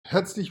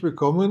Herzlich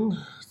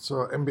willkommen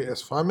zur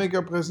MBS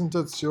FileMaker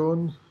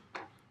Präsentation.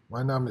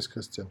 Mein Name ist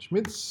Christian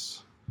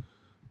Schmitz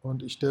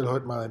und ich stelle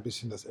heute mal ein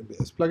bisschen das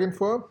MBS Plugin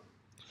vor.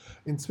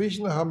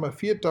 Inzwischen haben wir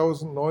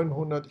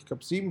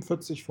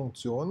 4947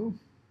 Funktionen.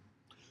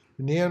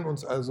 Wir nähern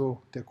uns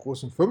also der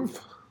großen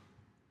 5.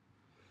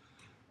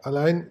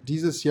 Allein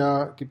dieses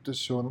Jahr gibt es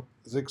schon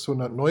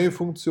 600 neue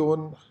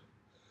Funktionen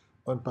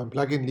und beim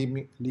Plugin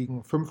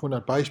liegen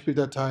 500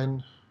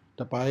 Beispieldateien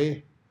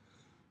dabei.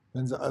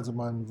 Wenn Sie also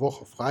mal eine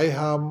Woche frei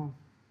haben,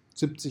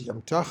 70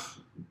 am Tag,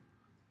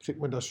 kriegt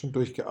man das schon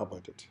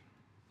durchgearbeitet.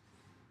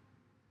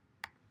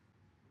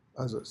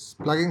 Also das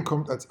Plugin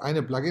kommt als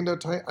eine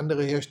Plugin-Datei.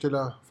 Andere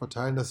Hersteller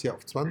verteilen das hier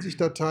auf 20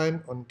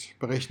 Dateien und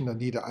berechnen dann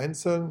jede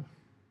einzeln.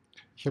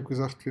 Ich habe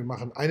gesagt, wir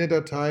machen eine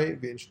Datei,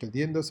 wir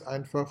installieren das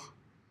einfach.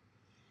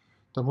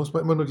 Da muss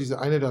man immer nur diese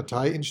eine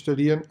Datei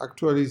installieren,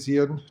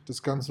 aktualisieren.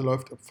 Das Ganze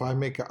läuft auf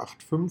FileMaker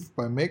 8.5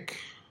 bei Mac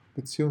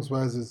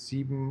bzw.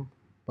 7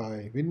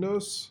 bei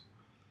Windows.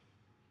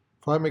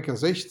 FileMaker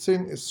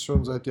 16 ist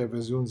schon seit der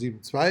Version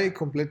 7.2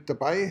 komplett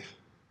dabei.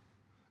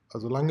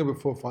 Also lange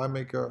bevor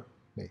FileMaker,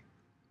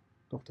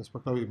 doch, das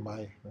war glaube ich im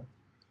Mai. Ne?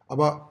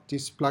 Aber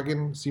dieses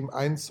Plugin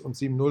 7.1 und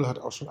 7.0 hat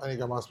auch schon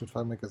einigermaßen mit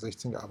FileMaker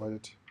 16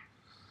 gearbeitet.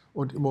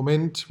 Und im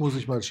Moment muss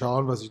ich mal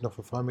schauen, was ich noch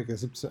für FileMaker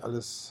 17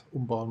 alles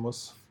umbauen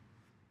muss.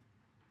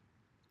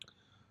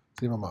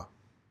 Sehen wir mal.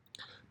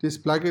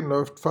 Dieses Plugin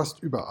läuft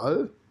fast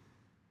überall.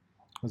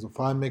 Also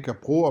FileMaker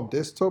Pro am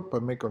Desktop bei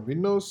Mac und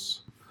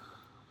Windows.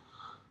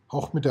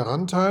 Auch mit der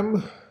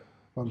Runtime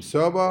beim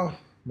Server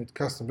mit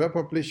Custom Web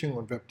Publishing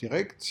und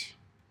WebDirect.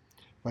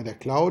 Bei der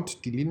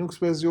Cloud die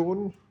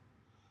Linux-Version.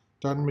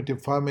 Dann mit dem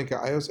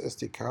FileMaker iOS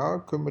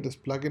SDK können wir das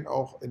Plugin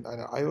auch in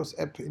eine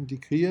iOS-App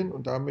integrieren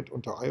und damit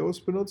unter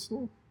iOS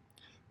benutzen.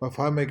 Bei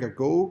FileMaker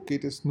Go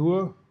geht es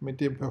nur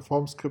mit dem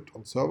Perform-Skript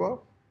und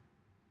Server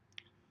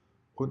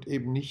und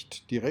eben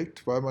nicht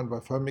direkt, weil man bei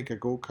FileMaker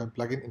Go kein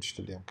Plugin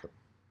installieren kann.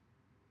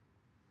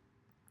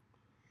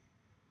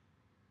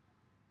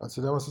 Als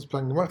wir damals das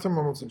Plugin gemacht haben,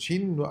 haben wir uns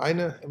entschieden, nur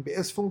eine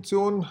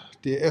MBS-Funktion.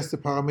 Der erste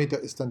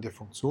Parameter ist dann der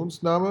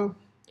Funktionsname.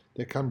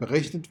 Der kann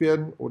berechnet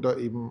werden oder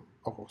eben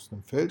auch aus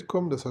einem Feld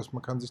kommen. Das heißt,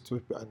 man kann sich zum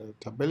Beispiel eine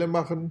Tabelle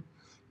machen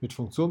mit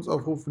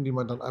Funktionsaufrufen, die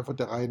man dann einfach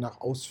der Reihe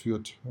nach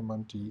ausführt, wenn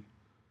man die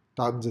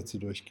Datensätze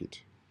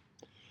durchgeht.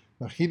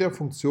 Nach jeder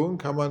Funktion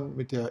kann man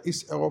mit der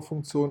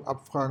is-Error-Funktion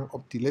abfragen,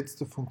 ob die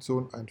letzte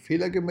Funktion einen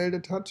Fehler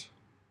gemeldet hat.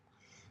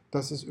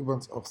 Das ist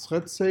übrigens auch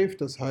thread-safe,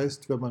 das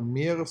heißt, wenn man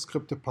mehrere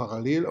Skripte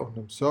parallel auf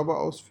einem Server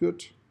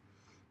ausführt,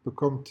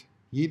 bekommt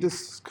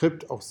jedes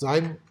Skript auch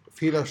seinen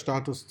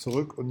Fehlerstatus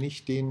zurück und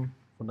nicht den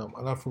von einer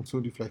anderen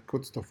Funktion, die vielleicht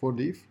kurz davor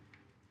lief.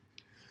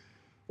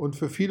 Und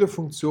für viele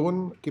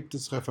Funktionen gibt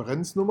es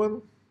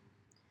Referenznummern.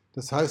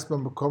 Das heißt,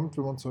 man bekommt,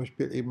 wenn man zum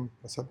Beispiel eben,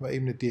 was hat man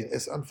eben, eine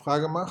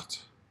DNS-Anfrage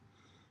macht,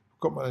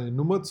 bekommt man eine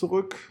Nummer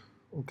zurück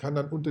und kann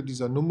dann unter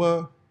dieser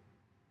Nummer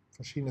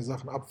verschiedene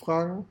Sachen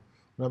abfragen.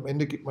 Und am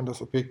Ende gibt man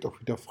das Objekt auch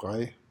wieder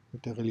frei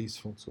mit der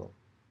Release-Funktion.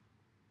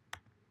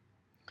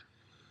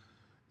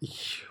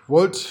 Ich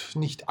wollte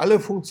nicht alle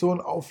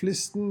Funktionen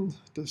auflisten,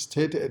 das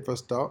täte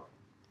etwas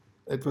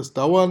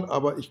dauern,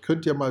 aber ich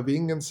könnte ja mal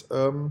wenigstens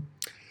ein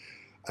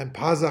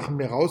paar Sachen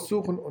mehr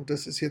raussuchen und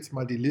das ist jetzt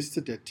mal die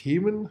Liste der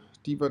Themen,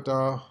 die wir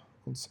da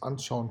uns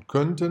anschauen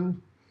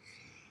könnten.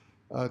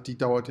 Die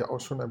dauert ja auch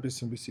schon ein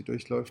bisschen, bis sie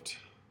durchläuft.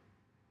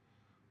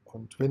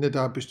 Und wenn ihr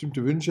da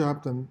bestimmte Wünsche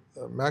habt, dann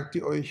merkt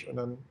ihr euch und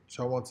dann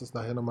schauen wir uns das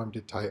nachher nochmal im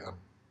Detail an.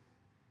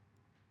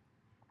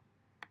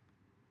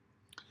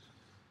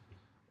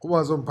 Um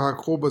mal so ein paar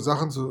grobe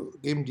Sachen zu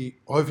geben, die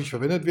häufig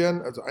verwendet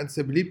werden. Also eins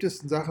der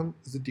beliebtesten Sachen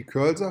sind die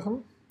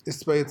Curl-Sachen. Ist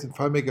zwar jetzt in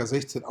FileMaker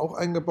 16 auch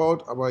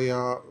eingebaut, aber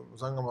ja,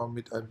 sagen wir mal,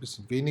 mit ein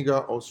bisschen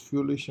weniger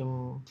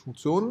ausführlichen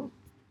Funktionen.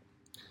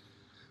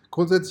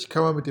 Grundsätzlich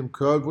kann man mit dem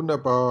Curl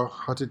wunderbar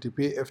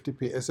HTTP,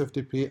 FTP,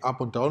 SFTP,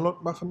 Up- und Download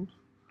machen.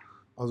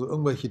 Also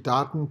irgendwelche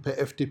Daten per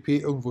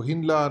FTP irgendwo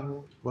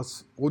hinladen,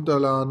 was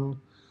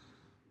runterladen,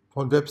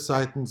 von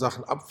Webseiten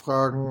Sachen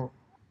abfragen.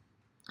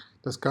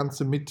 Das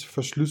Ganze mit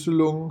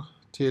Verschlüsselung,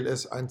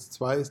 TLS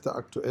 1.2 ist da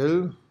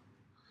aktuell,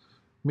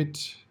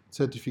 mit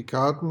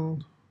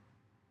Zertifikaten.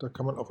 Da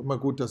kann man auch immer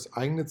gut das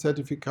eigene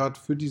Zertifikat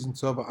für diesen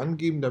Server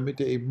angeben, damit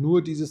er eben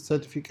nur dieses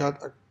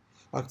Zertifikat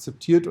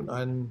akzeptiert und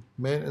einen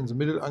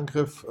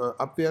Man-in-the-Middle-Angriff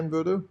abwehren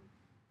würde.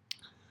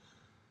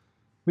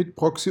 Mit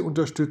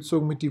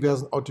Proxy-Unterstützung, mit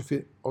diversen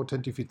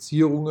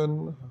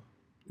Authentifizierungen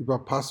über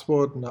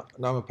Passwort,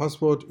 Name,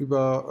 Passwort,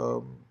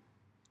 über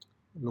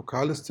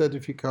lokales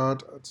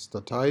Zertifikat als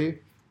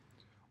Datei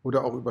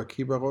oder auch über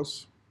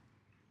Kerberos.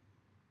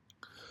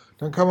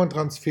 Dann kann man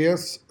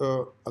Transfers,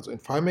 also in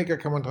FileMaker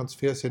kann man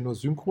Transfers ja nur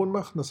synchron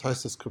machen, das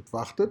heißt, das Skript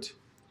wartet.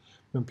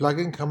 Mit dem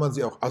Plugin kann man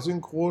sie auch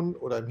asynchron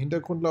oder im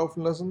Hintergrund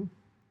laufen lassen.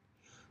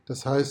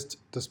 Das heißt,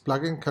 das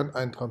Plugin kann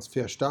einen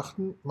Transfer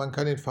starten, man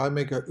kann in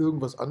FileMaker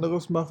irgendwas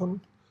anderes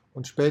machen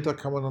und später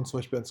kann man dann zum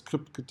Beispiel ein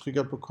Skript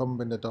getriggert bekommen,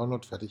 wenn der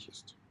Download fertig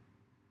ist.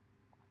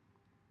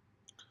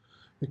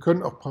 Wir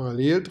können auch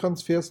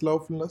Paralleltransfers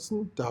laufen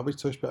lassen. Da habe ich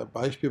zum Beispiel ein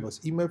Beispiel,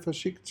 was E-Mail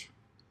verschickt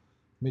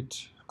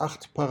mit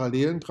 8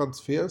 parallelen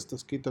Transfers.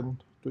 Das geht dann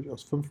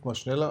durchaus 5-mal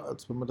schneller,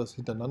 als wenn man das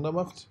hintereinander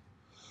macht.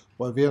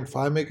 Weil während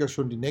FileMaker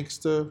schon die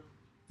nächste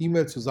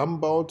E-Mail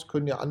zusammenbaut,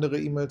 können ja andere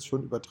E-Mails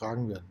schon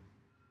übertragen werden.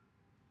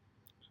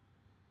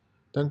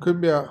 Dann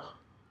können wir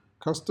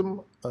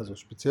Custom, also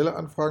spezielle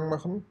Anfragen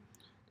machen.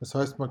 Das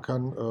heißt, man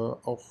kann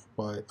auch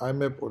bei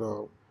IMAP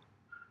oder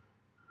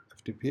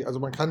FTP, also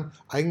man kann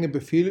eigene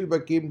Befehle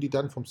übergeben, die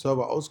dann vom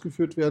Server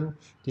ausgeführt werden,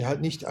 die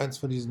halt nicht eins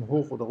von diesen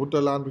Hoch- oder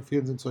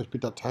Runterladen-Befehlen sind, zum Beispiel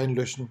Dateien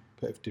löschen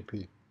per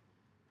FTP.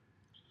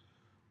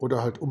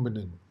 Oder halt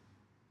umbenennen.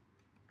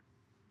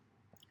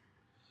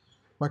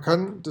 Man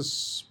kann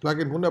das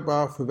Plugin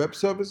wunderbar für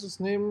Web-Services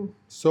nehmen.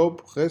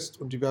 SOAP,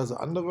 REST und diverse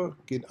andere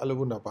gehen alle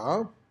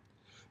wunderbar.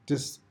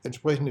 Das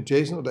entsprechende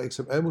JSON oder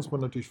XML muss man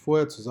natürlich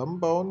vorher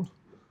zusammenbauen.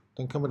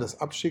 Dann kann man das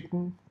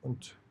abschicken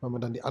und wenn man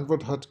dann die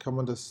Antwort hat, kann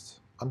man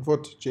das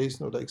Antwort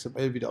JSON oder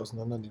XML wieder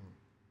auseinandernehmen.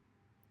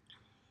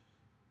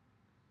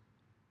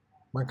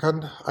 Man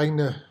kann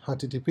eigene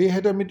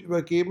HTTP-Header mit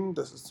übergeben.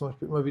 Das ist zum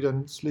Beispiel immer wieder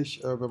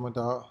nützlich, wenn man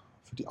da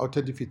für die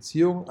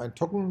Authentifizierung ein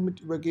Token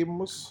mit übergeben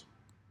muss.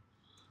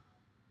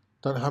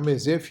 Dann haben wir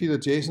sehr viele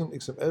JSON- und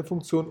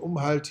XML-Funktionen,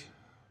 um halt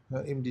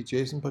eben die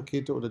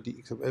JSON-Pakete oder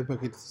die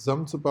XML-Pakete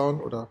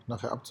zusammenzubauen oder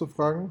nachher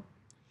abzufragen.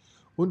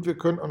 Und wir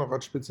können auch noch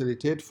als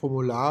Spezialität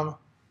Formulare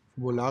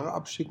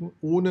abschicken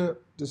ohne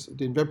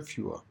den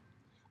Webviewer.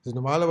 Also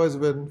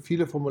normalerweise werden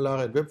viele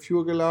Formulare in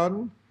Webviewer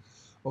geladen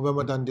und wenn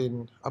man dann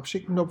den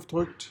Abschickknopf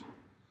drückt,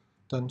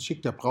 dann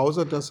schickt der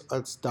Browser das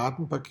als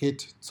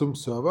Datenpaket zum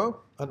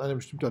Server an eine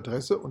bestimmte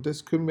Adresse und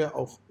das können wir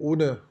auch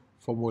ohne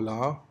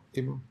Formular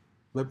im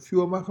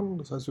Webviewer machen.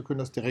 Das heißt, wir können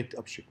das direkt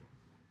abschicken.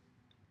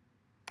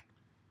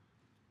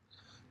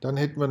 Dann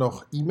hätten wir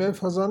noch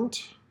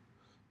E-Mail-Versand.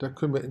 Da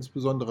können wir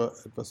insbesondere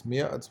etwas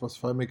mehr, als was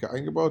FileMaker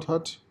eingebaut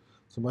hat.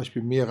 Zum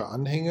Beispiel mehrere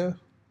Anhänge.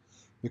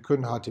 Wir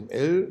können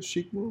HTML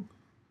schicken.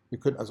 Wir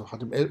können also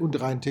HTML und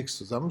reinen Text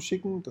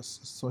zusammenschicken. Das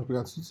ist zum Beispiel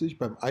ganz nützlich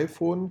beim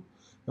iPhone.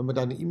 Wenn man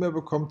da eine E-Mail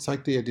bekommt,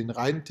 zeigt er ja den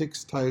reinen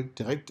Textteil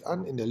direkt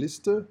an in der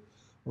Liste.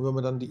 Und wenn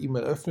man dann die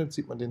E-Mail öffnet,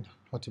 sieht man den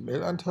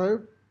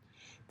HTML-Anteil.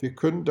 Wir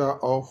können da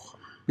auch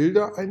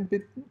Bilder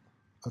einbinden.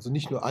 Also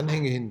nicht nur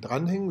Anhänge hinten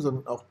dranhängen,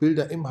 sondern auch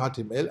Bilder im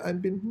HTML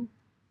einbinden.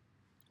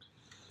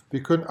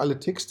 Wir können alle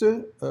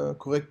Texte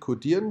korrekt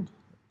codieren,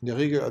 in der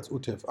Regel als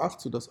UTF-8,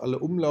 sodass alle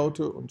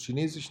Umlaute und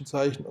chinesischen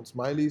Zeichen und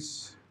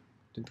Smileys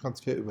den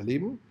Transfer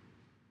überleben.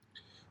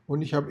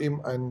 Und ich habe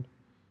eben ein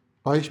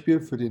Beispiel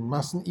für den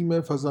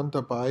Massen-E-Mail-Versand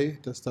dabei,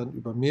 das dann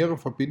über mehrere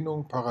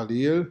Verbindungen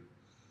parallel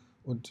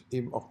und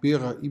eben auch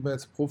mehrere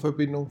E-Mails pro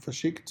Verbindung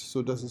verschickt,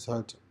 sodass es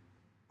halt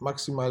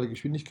maximale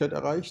Geschwindigkeit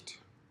erreicht.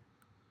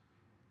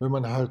 Wenn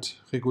man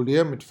halt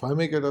regulär mit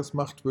FileMaker das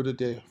macht, würde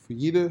der für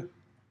jede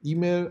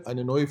E-Mail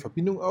eine neue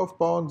Verbindung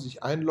aufbauen,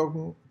 sich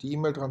einloggen, die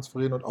E-Mail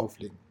transferieren und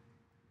auflegen.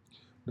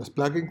 Das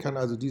Plugin kann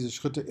also diese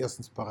Schritte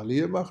erstens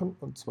parallel machen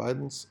und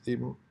zweitens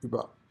eben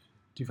über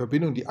die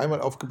Verbindung, die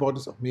einmal aufgebaut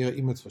ist, auch mehrere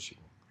E-Mails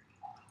verschicken.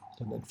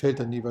 Dann entfällt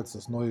dann jeweils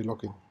das neue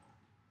Login.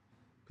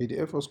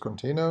 PDF aus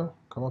Container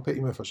kann man per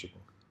E-Mail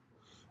verschicken.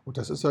 Und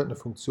das ist halt eine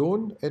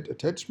Funktion, Add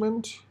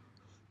Attachment,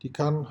 die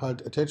kann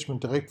halt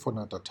Attachment direkt von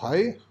einer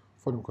Datei,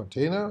 von einem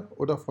Container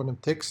oder von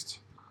einem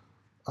Text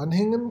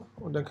anhängen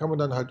und dann kann man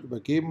dann halt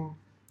übergeben,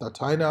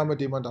 Dateiname,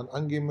 den man dann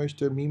angeben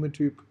möchte,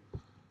 Mimetyp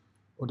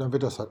und dann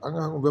wird das halt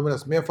angehangen und wenn man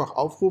das mehrfach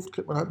aufruft,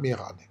 kriegt man halt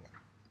mehrere Anhänge.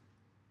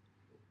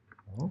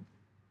 Ja.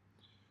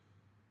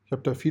 Ich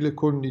habe da viele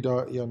Kunden, die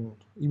da ihren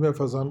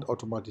E-Mail-Versand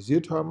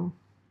automatisiert haben.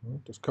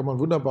 Das kann man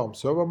wunderbar am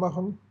Server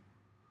machen.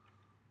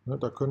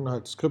 Da können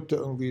halt Skripte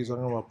irgendwie,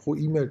 sagen wir mal, pro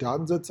E-Mail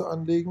Datensätze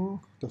anlegen,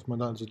 dass man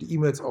dann also die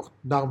E-Mails auch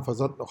nach dem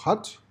Versand noch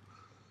hat.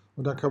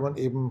 Und dann kann man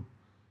eben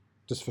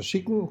das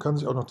verschicken, kann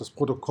sich auch noch das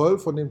Protokoll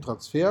von dem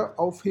Transfer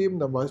aufheben,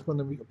 dann weiß man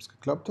nämlich, ob es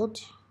geklappt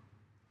hat.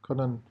 Kann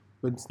dann,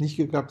 wenn es nicht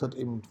geklappt hat,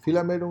 eben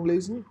Fehlermeldung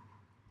lesen.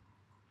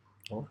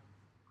 Ja.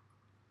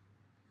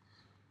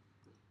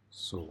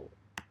 So.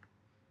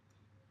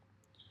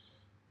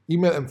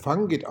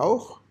 E-Mail-Empfang geht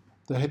auch.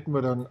 Da hätten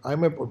wir dann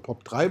IMAP und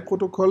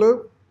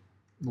POP3-Protokolle,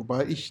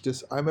 wobei ich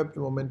das IMAP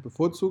im Moment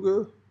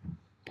bevorzuge.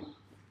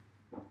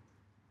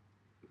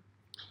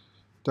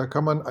 Da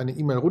kann man eine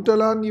E-Mail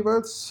runterladen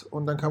jeweils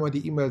und dann kann man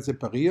die E-Mail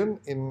separieren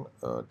in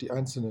die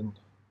einzelnen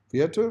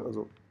Werte,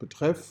 also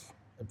Betreff,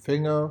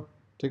 Empfänger,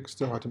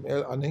 Texte,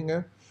 HTML,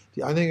 Anhänge.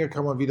 Die Anhänge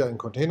kann man wieder in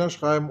Container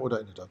schreiben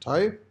oder in eine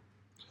Datei.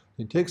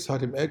 Den Text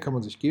HTML kann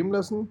man sich geben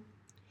lassen.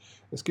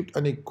 Es gibt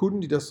einige Kunden,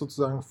 die das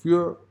sozusagen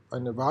für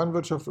eine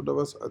Warenwirtschaft oder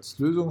was als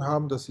Lösung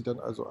haben, dass sie dann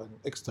also ein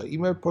extra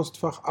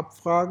E-Mail-Postfach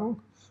abfragen,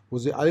 wo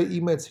sie alle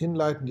E-Mails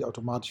hinleiten, die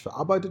automatisch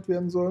verarbeitet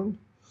werden sollen.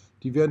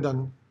 Die werden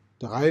dann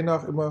der Reihe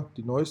nach immer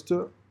die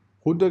neueste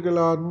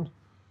runtergeladen,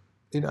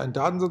 in einen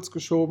Datensatz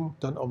geschoben,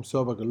 dann auf dem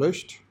Server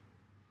gelöscht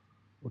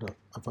oder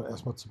einfach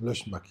erstmal zum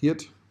Löschen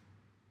markiert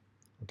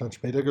und dann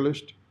später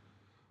gelöscht.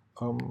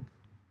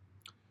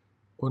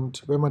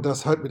 Und wenn man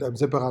das halt mit einem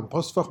separaten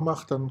Postfach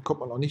macht, dann kommt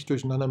man auch nicht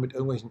durcheinander mit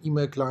irgendwelchen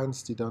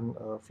E-Mail-Clients, die dann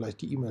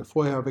vielleicht die E-Mail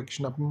vorher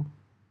wegschnappen.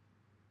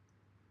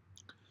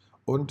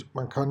 Und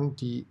man kann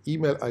die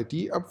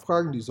E-Mail-ID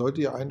abfragen, die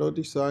sollte ja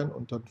eindeutig sein,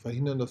 und dann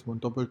verhindern, dass man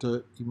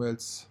doppelte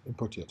E-Mails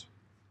importiert.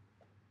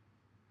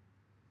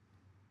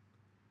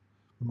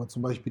 Wenn man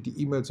zum Beispiel die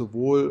E-Mail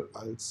sowohl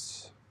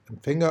als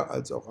Empfänger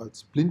als auch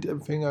als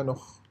Blindempfänger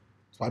noch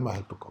zweimal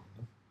halt bekommt,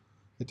 ne?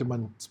 Hätte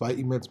man zwei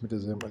E-Mails mit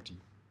derselben ID.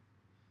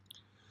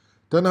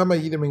 Dann haben wir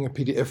jede Menge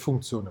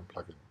PDF-Funktionen im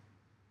Plugin.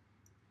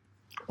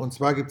 Und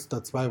zwar gibt es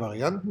da zwei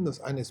Varianten.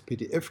 Das eine ist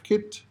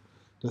PDF-Kit.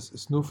 Das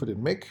ist nur für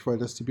den Mac, weil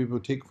das die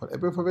Bibliothek von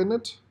Apple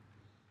verwendet.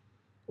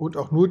 Und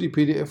auch nur die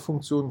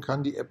PDF-Funktion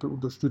kann, die Apple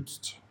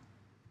unterstützt.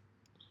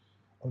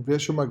 Und wer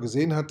schon mal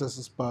gesehen hat, dass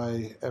es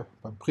beim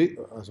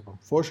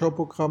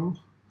Vorschauprogramm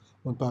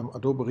und beim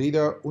Adobe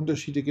Reader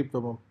Unterschiede gibt,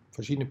 wenn man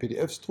verschiedene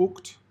PDFs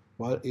druckt,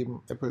 weil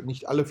eben Apple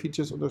nicht alle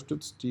Features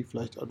unterstützt, die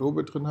vielleicht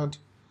Adobe drin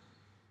hat,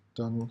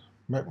 dann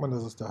merkt man,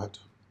 dass es da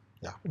halt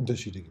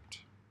Unterschiede gibt.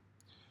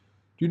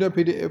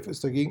 DynaPDF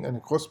ist dagegen eine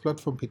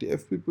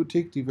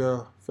Cross-Plattform-PDF-Bibliothek, die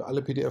wir für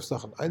alle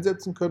PDF-Sachen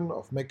einsetzen können,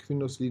 auf Mac,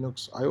 Windows,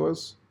 Linux,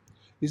 iOS,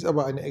 ist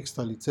aber eine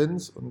extra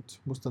Lizenz und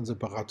muss dann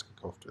separat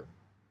gekauft werden.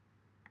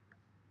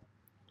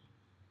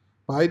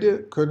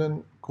 Beide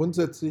können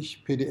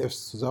grundsätzlich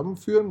PDFs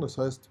zusammenführen, das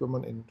heißt, wenn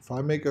man in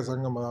FileMaker,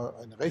 sagen wir mal,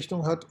 eine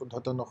Rechnung hat und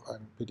hat dann noch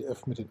ein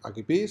PDF mit den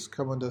AGBs,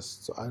 kann man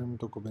das zu einem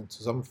Dokument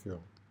zusammenführen.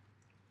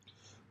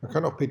 Man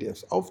kann auch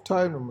PDFs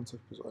aufteilen, wenn man zum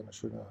Beispiel so eine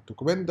schöne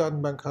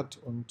Dokumentendatenbank hat,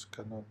 und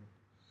kann dann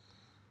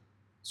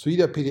zu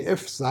jeder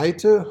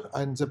PDF-Seite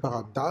einen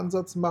separaten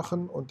Datensatz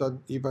machen und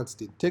dann jeweils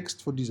den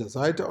Text von dieser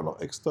Seite auch noch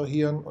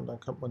extrahieren, und dann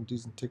kann man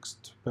diesen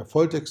Text per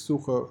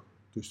Volltextsuche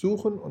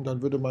durchsuchen und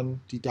dann würde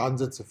man die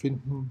Datensätze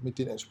finden mit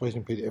den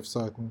entsprechenden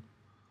PDF-Seiten,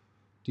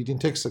 die den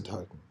Text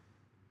enthalten.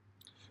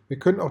 Wir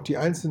können auch die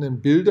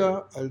einzelnen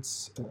Bilder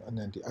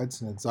die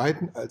einzelnen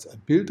Seiten als ein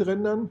Bild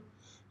rendern.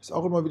 Ist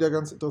auch immer wieder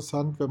ganz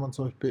interessant, wenn man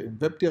zum Beispiel im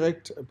Web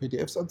direkt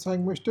PDFs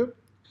anzeigen möchte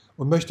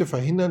und möchte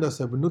verhindern, dass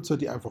der Benutzer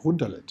die einfach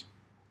runterlädt.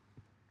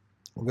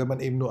 Und wenn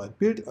man eben nur ein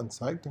Bild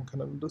anzeigt, dann kann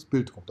er nur das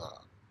Bild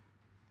runterladen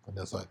von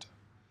der Seite.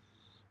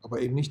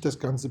 Aber eben nicht das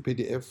ganze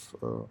PDF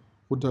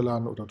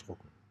runterladen oder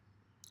drucken.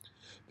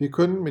 Wir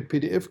können mit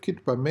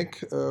PDF-Kit beim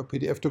Mac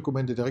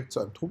PDF-Dokumente direkt zu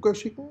einem Drucker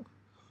schicken.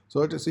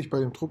 Sollte es sich bei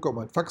dem Drucker um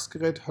ein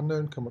Faxgerät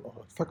handeln, kann man auch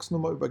eine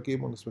Faxnummer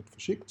übergeben und es wird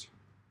verschickt.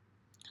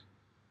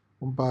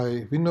 Und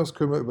bei Windows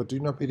können wir über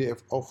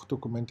DynaPDF auch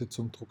Dokumente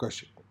zum Drucker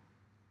schicken.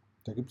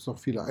 Da gibt es noch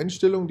viele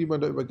Einstellungen, die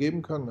man da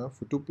übergeben kann, ne,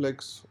 für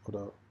Duplex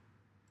oder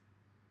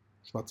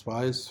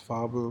Schwarz-Weiß,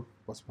 Farbe,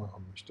 was man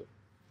haben möchte.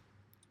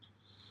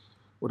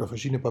 Oder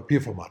verschiedene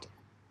Papierformate.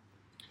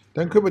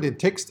 Dann können wir den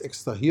Text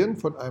extrahieren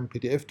von einem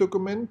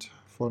PDF-Dokument.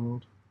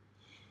 Und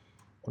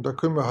da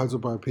können wir also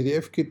bei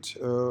PDF-Kit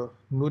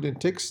nur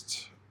den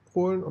Text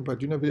holen, und bei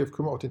DynaPDF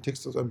können wir auch den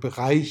Text aus einem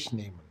Bereich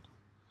nehmen.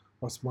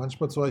 Was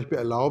manchmal zum Beispiel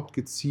erlaubt,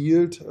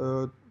 gezielt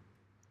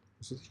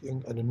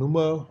irgendeine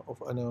Nummer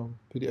auf einem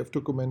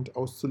PDF-Dokument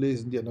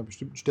auszulesen, die an einer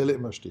bestimmten Stelle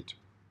immer steht.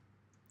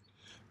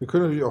 Wir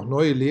können natürlich auch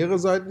neue leere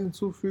Seiten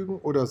hinzufügen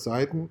oder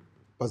Seiten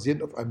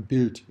basierend auf einem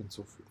Bild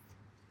hinzufügen.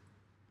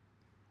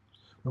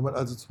 Wenn man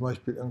also zum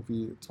Beispiel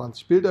irgendwie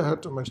 20 Bilder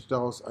hat und möchte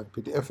daraus ein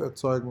PDF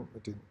erzeugen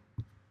mit den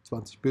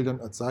 20 Bildern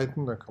als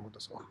Seiten, dann kann man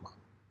das auch machen.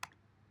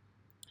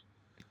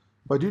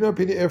 Bei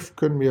DynaPDF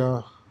können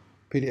wir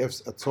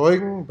PDFs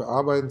erzeugen,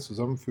 bearbeiten,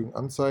 zusammenfügen,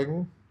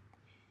 anzeigen.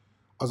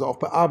 Also auch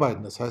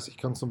bearbeiten. Das heißt, ich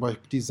kann zum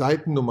Beispiel die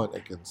Seitennummern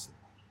ergänzen.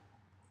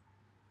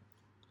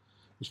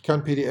 Ich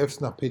kann PDFs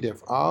nach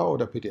PDF-A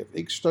oder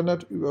PDF-X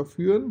Standard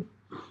überführen.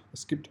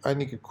 Es gibt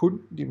einige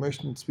Kunden, die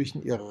möchten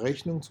inzwischen ihre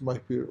Rechnung zum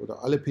Beispiel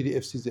oder alle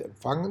PDFs, die sie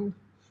empfangen,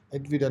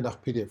 entweder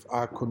nach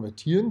PDF-A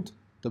konvertieren,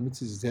 damit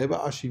sie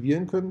selber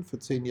archivieren können für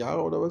 10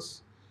 Jahre oder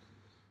was,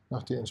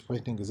 nach den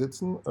entsprechenden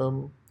Gesetzen.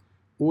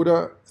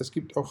 Oder es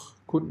gibt auch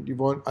Kunden, die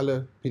wollen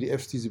alle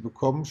PDFs, die sie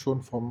bekommen,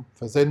 schon vom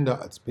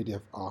Versender als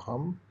PDF-A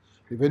haben,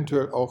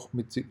 eventuell auch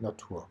mit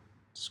Signatur.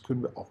 Das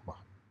können wir auch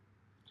machen.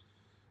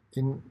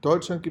 In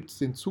Deutschland gibt es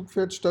den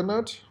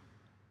Zugpferd-Standard,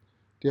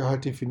 der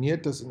halt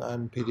definiert, dass in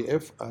einem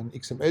PDF ein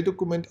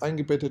XML-Dokument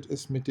eingebettet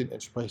ist mit den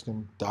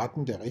entsprechenden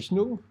Daten der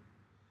Rechnung.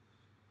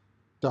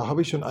 Da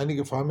habe ich schon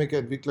einige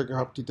FileMaker-Entwickler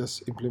gehabt, die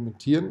das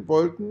implementieren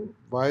wollten,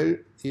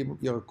 weil eben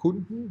ihre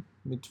Kunden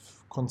mit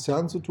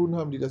Konzernen zu tun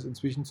haben, die das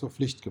inzwischen zur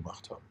Pflicht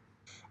gemacht haben.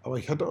 Aber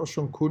ich hatte auch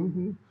schon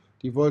Kunden,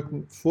 die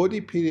wollten vor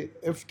die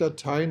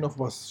PDF-Datei noch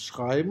was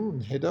schreiben,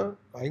 einen Header,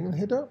 eigenen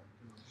Header.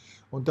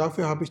 Und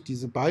dafür habe ich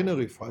diese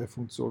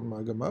Binary-File-Funktion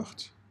mal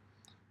gemacht.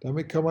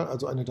 Damit kann man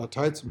also eine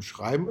Datei zum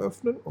Schreiben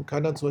öffnen und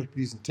kann dann zum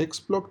Beispiel diesen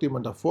Textblock, den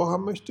man davor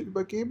haben möchte,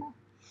 übergeben.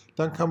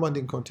 Dann kann man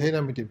den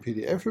Container mit dem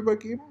PDF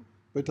übergeben,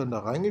 wird dann da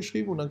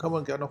reingeschrieben und dann kann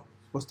man gerne noch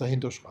was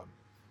dahinter schreiben.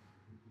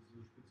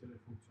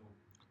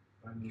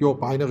 Jo,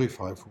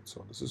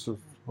 Binary-File-Funktion. Das ist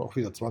auch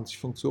wieder 20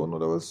 Funktionen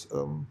oder was.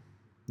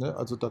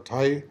 Also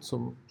Datei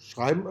zum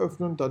Schreiben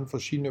öffnen, dann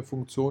verschiedene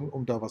Funktionen,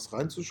 um da was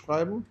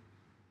reinzuschreiben.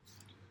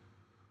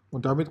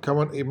 Und damit kann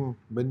man eben,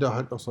 wenn da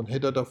halt noch so ein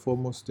Header davor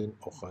muss, den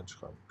auch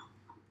reinschreiben.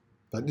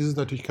 Dann ist es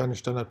natürlich keine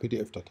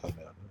Standard-PDF-Datei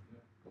mehr.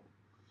 Ne?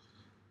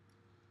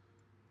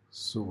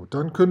 So,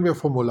 dann können wir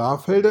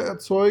Formularfelder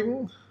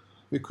erzeugen.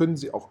 Wir können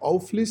sie auch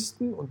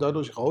auflisten und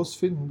dadurch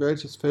herausfinden,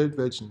 welches Feld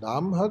welchen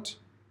Namen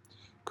hat.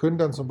 Können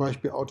dann zum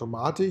Beispiel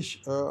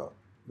automatisch,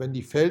 wenn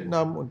die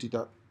Feldnamen und die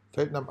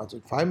Feldnamen, also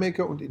in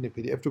FileMaker und in dem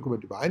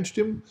PDF-Dokument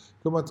übereinstimmen,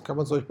 kann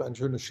man zum Beispiel eine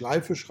schöne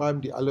Schleife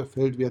schreiben, die alle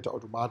Feldwerte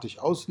automatisch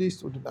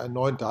ausliest und in einen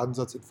neuen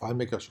Datensatz in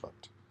FileMaker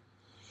schreibt.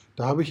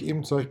 Da habe ich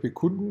eben zum Beispiel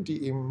Kunden,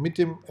 die eben mit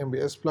dem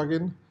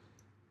MBS-Plugin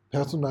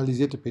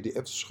personalisierte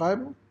PDFs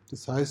schreiben.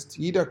 Das heißt,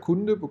 jeder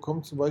Kunde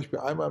bekommt zum Beispiel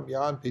einmal im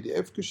Jahr ein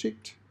PDF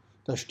geschickt.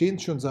 Da stehen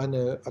schon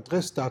seine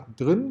Adressdaten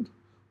drin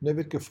und er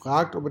wird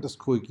gefragt, ob er das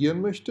korrigieren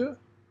möchte.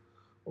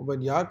 Und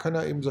wenn ja, kann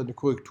er eben seine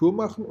Korrektur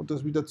machen und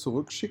das wieder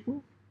zurückschicken.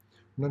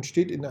 Und dann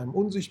steht in einem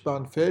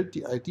unsichtbaren Feld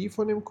die ID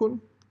von dem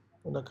Kunden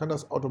und dann kann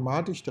das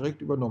automatisch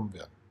direkt übernommen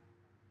werden.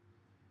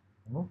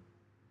 Ja.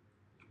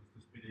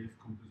 Das PDF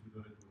kommt das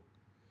wieder retour.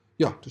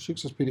 Ja, du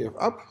schickst das PDF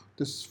ab,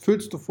 das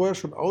füllst du vorher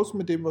schon aus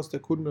mit dem, was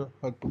der Kunde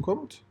halt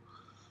bekommt.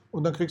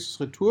 Und dann kriegst du es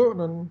retour und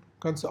dann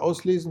kannst du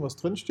auslesen, was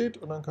drin steht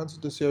und dann kannst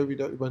du das ja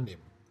wieder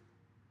übernehmen.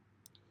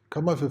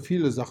 Kann man für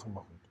viele Sachen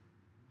machen.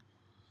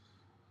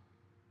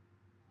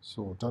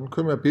 So, dann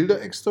können wir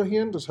Bilder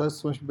extrahieren. Das heißt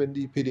zum Beispiel, wenn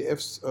die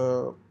PDFs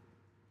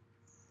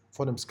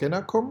von einem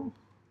Scanner kommen,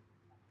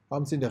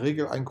 haben sie in der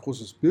Regel ein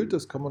großes Bild.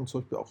 Das kann man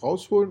zum Beispiel auch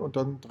rausholen und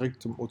dann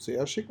direkt zum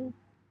OCR schicken.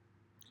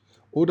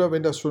 Oder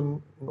wenn das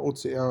schon ein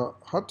OCR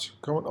hat,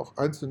 kann man auch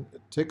einzelne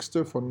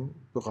Texte von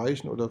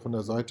Bereichen oder von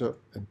der Seite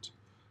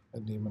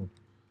entnehmen.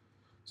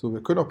 So,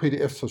 wir können auch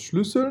PDFs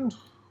verschlüsseln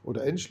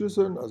oder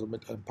entschlüsseln, also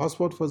mit einem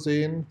Passwort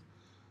versehen,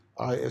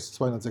 AES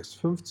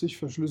 256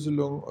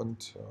 Verschlüsselung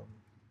und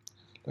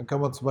dann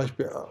kann man zum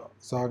Beispiel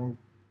sagen,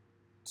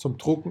 zum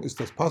Drucken ist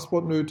das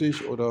Passwort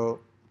nötig oder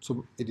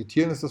zum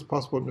Editieren ist das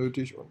Passwort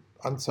nötig und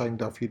anzeigen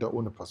darf jeder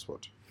ohne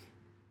Passwort.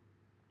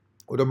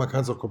 Oder man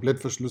kann es auch komplett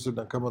verschlüsseln,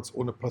 dann kann man es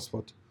ohne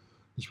Passwort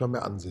nicht mal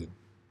mehr ansehen.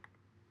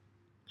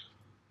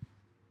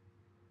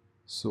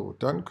 So,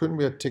 dann können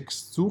wir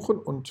Text suchen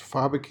und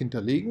farbig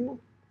hinterlegen.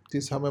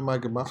 Das haben wir mal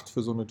gemacht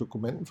für so eine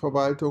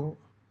Dokumentenverwaltung.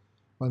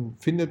 Man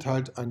findet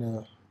halt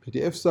eine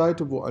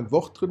PDF-Seite, wo ein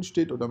Wort drin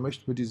steht oder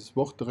möchten wir dieses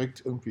Wort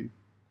direkt irgendwie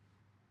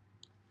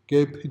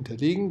gelb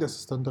hinterlegen, dass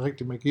es dann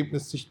direkt im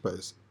Ergebnis sichtbar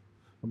ist,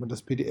 wenn man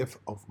das PDF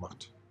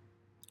aufmacht.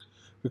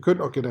 Wir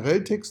können auch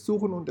generell Text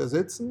suchen und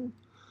ersetzen.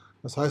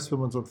 Das heißt, wenn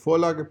man so ein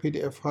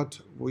Vorlage-PDF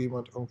hat, wo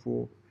jemand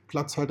irgendwo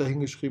Platzhalter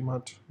hingeschrieben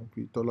hat,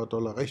 irgendwie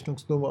 $,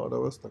 Rechnungsnummer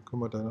oder was, dann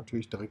können wir da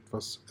natürlich direkt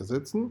was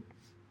ersetzen.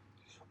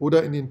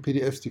 Oder in den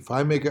PDFs, die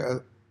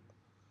FileMaker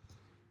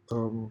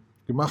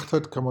gemacht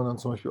hat, kann man dann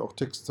zum Beispiel auch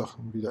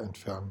Textsachen wieder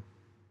entfernen.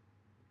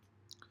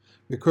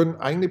 Wir können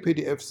eigene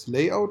PDFs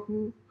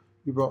layouten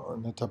über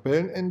eine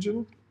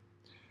Tabellen-Engine.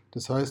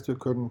 Das heißt, wir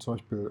können zum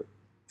Beispiel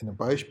in einem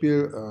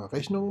Beispiel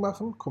Rechnungen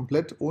machen,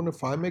 komplett ohne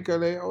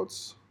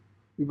FileMaker-Layouts,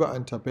 über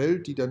eine Tabelle,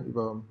 die dann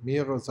über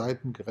mehrere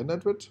Seiten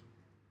gerendert wird.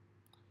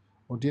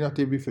 Und je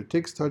nachdem, wie viel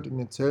Text halt in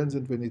den Zellen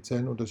sind, werden die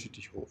Zellen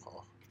unterschiedlich hoch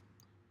auch.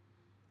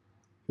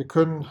 Wir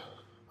können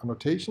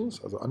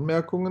Annotations, also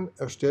Anmerkungen,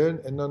 erstellen,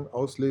 ändern,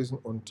 auslesen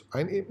und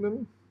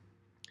einebnen.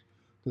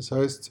 Das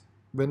heißt,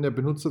 wenn der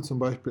Benutzer zum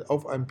Beispiel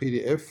auf einem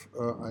PDF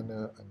ein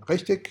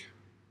Rechteck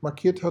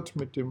markiert hat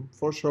mit dem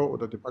Vorschau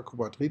oder dem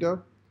Acrobat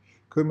Reader,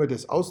 können wir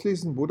das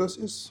auslesen, wo das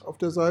ist auf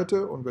der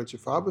Seite und welche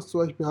Farbe es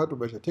zum Beispiel hat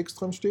und welcher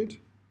Text dran steht.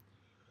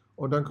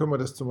 Und dann können wir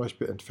das zum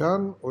Beispiel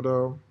entfernen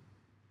oder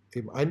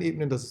eben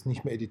einebnen, dass es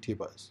nicht mehr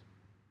editierbar ist.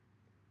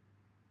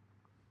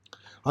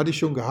 Hatte ich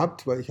schon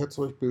gehabt, weil ich hatte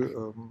zum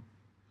Beispiel,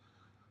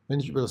 wenn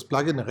ich über das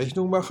Plugin eine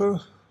Rechnung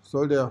mache,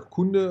 soll der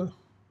Kunde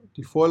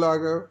die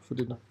Vorlage für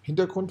den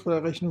Hintergrund von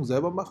der Rechnung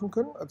selber machen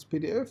können als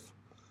PDF.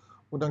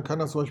 Und dann kann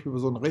er zum Beispiel über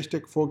so ein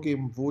Rechteck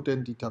vorgeben, wo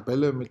denn die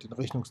Tabelle mit den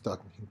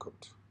Rechnungsdaten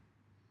hinkommt.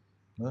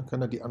 Dann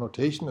kann er die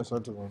Annotation, das ist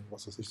halt so,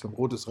 was weiß ich, so ein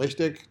rotes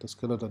Rechteck, das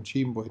kann er dann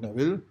schieben, wohin er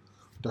will.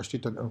 Und da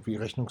steht dann irgendwie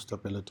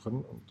Rechnungstabelle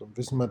drin und dann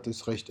wissen wir,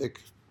 das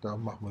Rechteck, da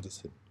machen wir das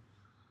hin.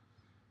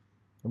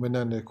 Und wenn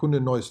dann der Kunde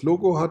ein neues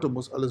Logo hat und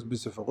muss alles ein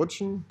bisschen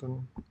verrutschen,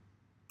 dann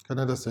kann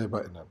er das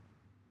selber ändern.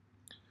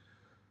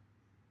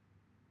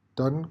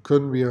 Dann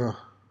können wir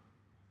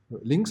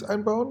Links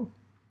einbauen.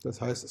 Das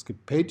heißt, es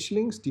gibt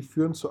Page-Links, die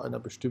führen zu einer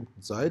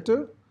bestimmten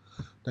Seite.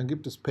 Dann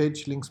gibt es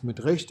Page-Links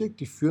mit Rechteck,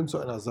 die führen zu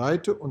einer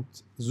Seite und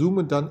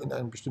zoomen dann in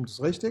ein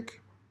bestimmtes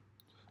Rechteck.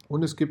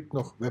 Und es gibt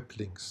noch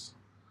Weblinks,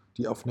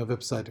 die auf einer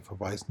Webseite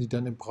verweisen, die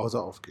dann im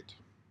Browser aufgeht.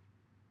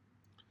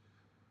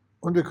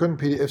 Und wir können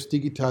PDFs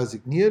digital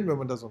signieren, wenn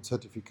man da so ein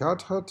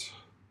Zertifikat hat.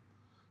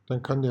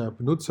 Dann kann der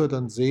Benutzer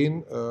dann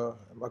sehen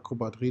im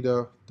Acrobat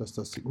Reader, dass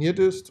das signiert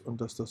ist und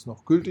dass das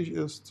noch gültig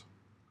ist.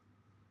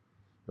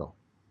 Ja.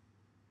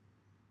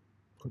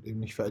 Und eben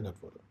nicht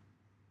verändert wurde.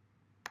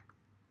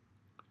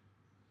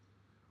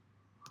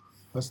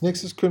 Als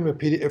nächstes können wir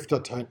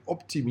PDF-Dateien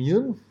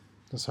optimieren.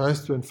 Das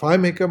heißt, wenn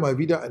FileMaker mal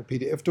wieder ein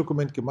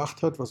PDF-Dokument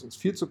gemacht hat, was uns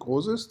viel zu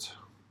groß ist,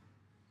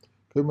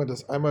 können wir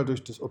das einmal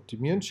durch das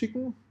Optimieren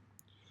schicken.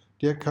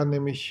 Der kann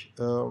nämlich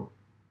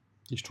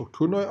die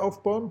Struktur neu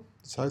aufbauen.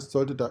 Das heißt,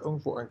 sollte da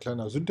irgendwo ein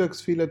kleiner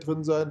Syntaxfehler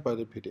drin sein bei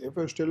der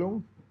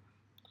PDF-Erstellung,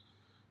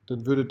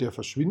 dann würde der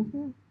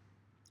verschwinden.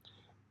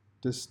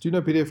 Das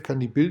Dynamo-PDF kann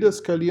die Bilder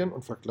skalieren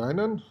und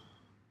verkleinern.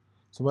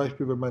 Zum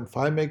Beispiel, wenn mein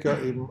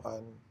FileMaker eben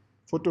ein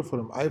Foto von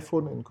einem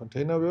iPhone in einen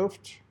Container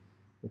wirft,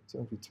 mit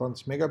irgendwie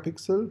 20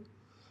 Megapixel,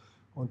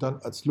 und dann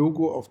als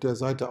Logo auf der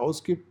Seite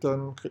ausgibt,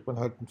 dann kriegt man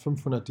halt ein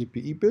 500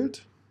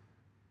 dpi-Bild.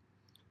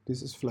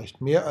 Das ist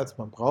vielleicht mehr, als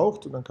man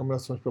braucht, und dann kann man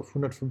das zum Beispiel auf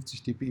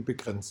 150 dpi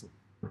begrenzen.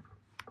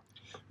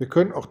 Wir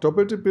können auch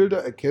doppelte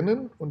Bilder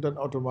erkennen und dann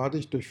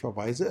automatisch durch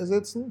Verweise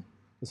ersetzen.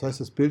 Das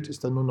heißt, das Bild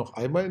ist dann nur noch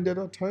einmal in der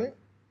Datei.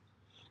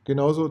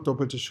 Genauso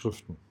doppelte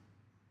Schriften.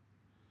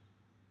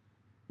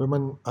 Wenn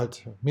man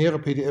halt mehrere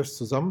PDFs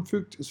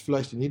zusammenfügt, ist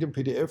vielleicht in jedem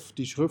PDF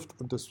die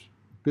Schrift und das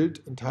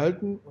Bild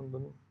enthalten und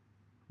dann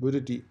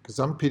würde die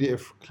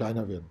Gesamt-PDF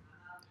kleiner werden.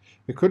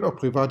 Wir können auch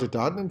private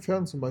Daten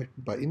entfernen, zum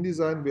Beispiel bei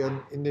InDesign werden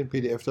in den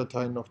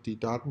PDF-Dateien noch die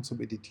Daten zum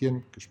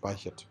Editieren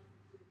gespeichert.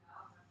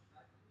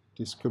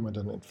 Dies können wir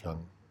dann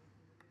entfernen.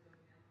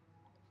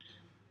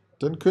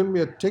 Dann können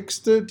wir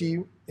Texte,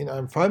 die in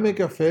einem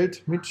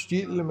FileMaker-Feld mit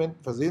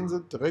Stilelementen versehen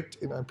sind, direkt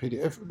in ein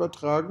PDF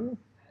übertragen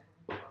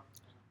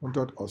und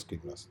dort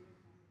ausgeben lassen.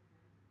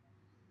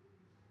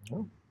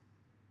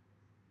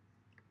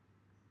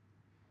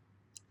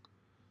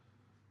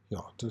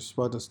 Ja, das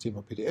war das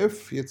Thema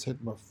PDF. Jetzt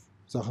hätten wir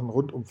Sachen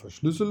rund um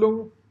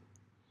Verschlüsselung.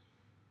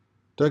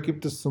 Da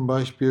gibt es zum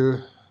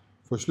Beispiel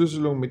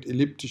Verschlüsselung mit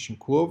elliptischen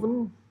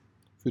Kurven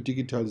für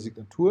digitale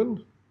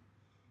Signaturen.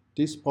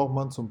 Dies braucht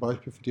man zum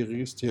Beispiel für die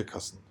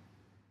Registrierkassen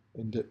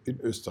in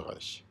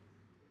Österreich.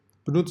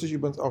 Benutze ich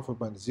übrigens auch für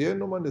meine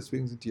Seriennummern,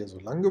 deswegen sind die ja so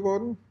lang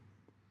geworden.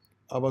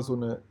 Aber so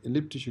eine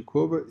elliptische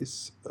Kurve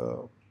ist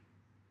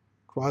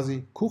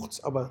quasi kurz,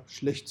 aber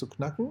schlecht zu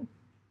knacken.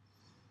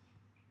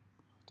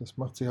 Das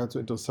macht sie halt so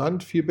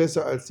interessant, viel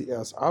besser als die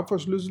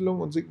RSA-Verschlüsselung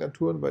und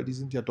Signaturen, weil die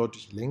sind ja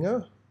deutlich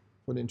länger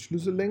von den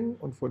Schlüssellängen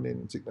und von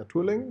den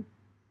Signaturlängen.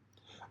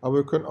 Aber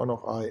wir können auch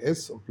noch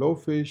AES und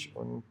Blowfish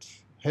und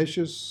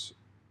Hashes,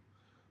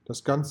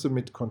 das Ganze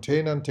mit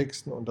Containern,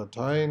 Texten und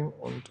Dateien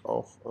und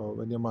auch,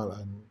 wenn ihr mal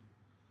ein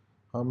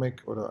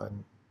HAMEC oder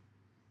ein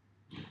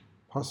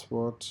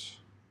Passwort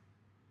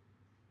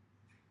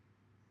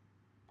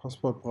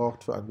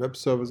braucht für einen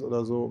Webservice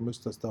oder so,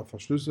 müsst ihr das da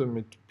verschlüsseln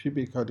mit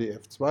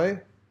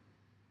PBKDF2.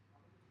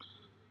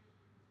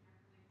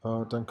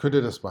 Dann könnt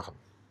ihr das machen.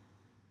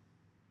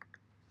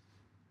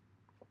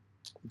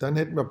 Dann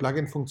hätten wir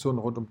Plugin-Funktionen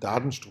rund um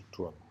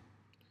Datenstrukturen.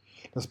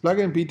 Das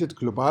Plugin bietet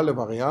globale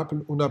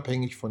Variablen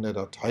unabhängig von der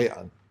Datei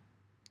an.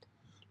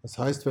 Das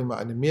heißt, wenn man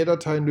eine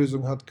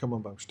Mehrdateienlösung hat, kann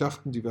man beim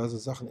Starten diverse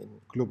Sachen in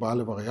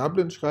globale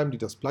Variablen schreiben, die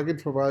das Plugin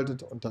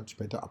verwaltet und dann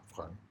später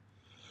abfragen.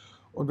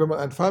 Und wenn man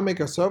einen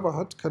FileMaker-Server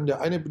hat, kann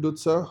der eine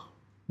Benutzer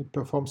mit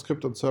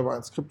Perform-Script und Server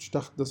ein Skript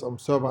starten, das am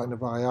Server eine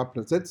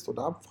Variable setzt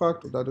oder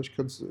abfragt und dadurch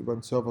kannst du über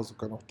den Server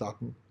sogar noch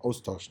Daten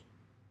austauschen.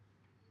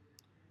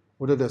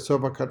 Oder der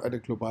Server kann eine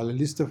globale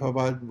Liste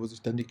verwalten, wo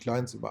sich dann die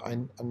Clients über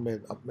einen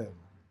anmelden, abmelden.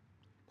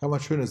 Kann man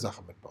schöne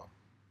Sachen mitbauen.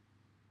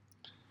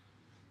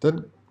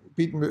 Dann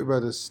bieten wir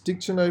über das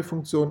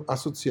Dictionary-Funktion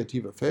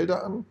assoziative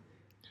Felder an.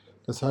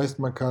 Das heißt,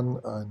 man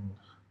kann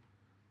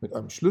mit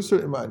einem Schlüssel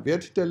immer einen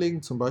Wert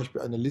hinterlegen, zum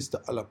Beispiel eine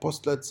Liste aller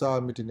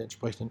Postleitzahlen mit den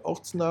entsprechenden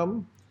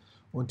Ortsnamen.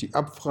 Und die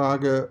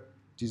Abfrage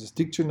dieses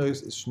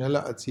Dictionaries ist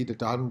schneller als jede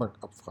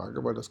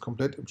Datenbankabfrage, weil das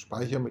komplett im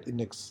Speicher mit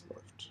Index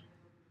läuft.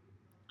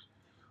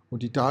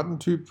 Und die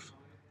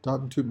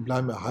Datentypen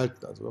bleiben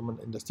erhalten. Also wenn man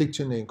in das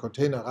Dictionary einen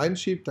Container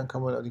reinschiebt, dann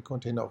kann man den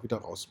Container auch wieder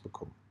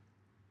rausbekommen.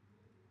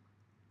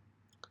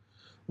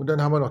 Und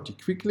dann haben wir noch die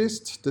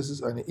Quicklist. Das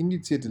ist eine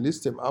indizierte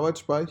Liste im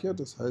Arbeitsspeicher.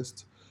 Das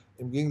heißt,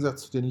 im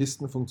Gegensatz zu den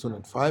Listenfunktionen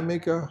in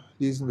FileMaker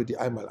lesen wir die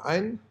einmal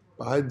ein,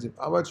 behalten sie im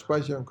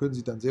Arbeitsspeicher und können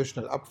sie dann sehr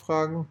schnell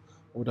abfragen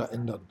oder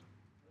ändern,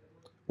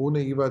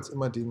 ohne jeweils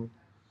immer die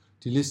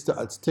Liste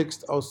als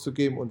Text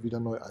auszugeben und wieder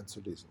neu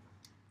einzulesen.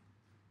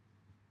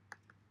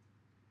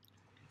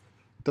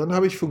 Dann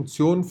habe ich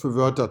Funktionen für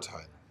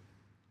Word-Dateien.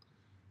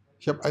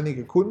 Ich habe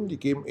einige Kunden, die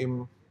geben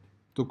eben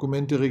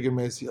Dokumente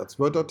regelmäßig als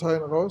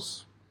Word-Dateien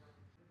raus.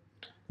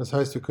 Das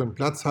heißt, wir können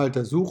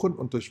Platzhalter suchen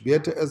und durch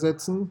Werte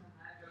ersetzen.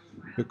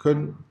 Wir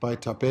können bei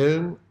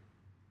Tabellen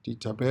die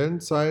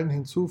Tabellenzeilen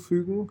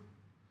hinzufügen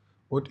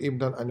und eben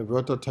dann eine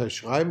Word-Datei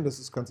schreiben. Das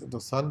ist ganz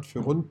interessant für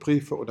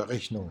Rundbriefe oder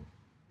Rechnungen.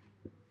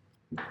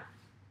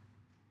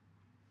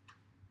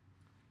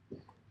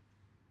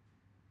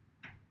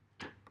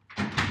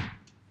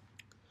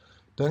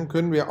 Dann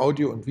können wir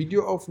Audio- und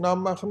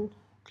Videoaufnahmen machen,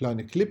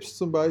 kleine Clips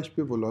zum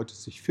Beispiel, wo Leute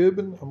sich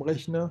filmen am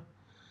Rechner.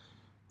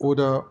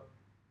 Oder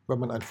wenn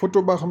man ein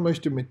Foto machen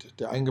möchte mit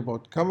der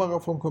eingebauten Kamera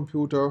vom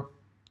Computer,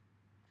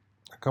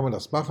 dann kann man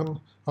das machen.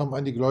 Haben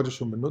einige Leute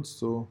schon benutzt,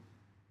 so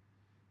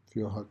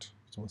für halt,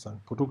 soll man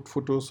sagen,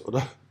 Produktfotos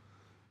oder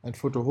ein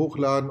Foto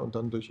hochladen und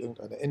dann durch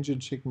irgendeine Engine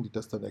schicken, die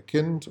das dann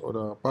erkennt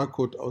oder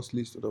Barcode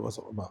ausliest oder was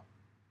auch immer.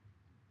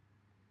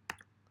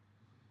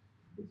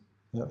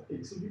 Ja,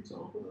 Excel gibt es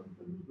auch, oder?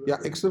 Ja,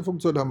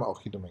 Excel-Funktionen haben wir auch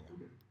jede Menge.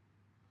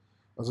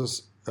 Also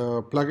das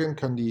Plugin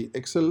kann die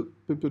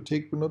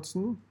Excel-Bibliothek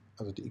benutzen,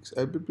 also die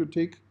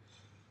XL-Bibliothek,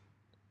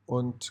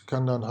 und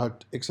kann dann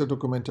halt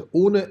Excel-Dokumente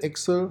ohne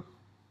Excel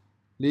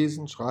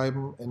lesen,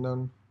 schreiben,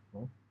 ändern.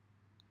 Ja.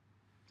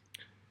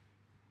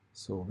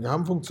 So, wir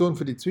haben Funktionen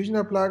für die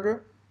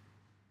Zwischenablage.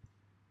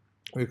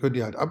 Wir können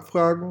die halt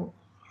abfragen,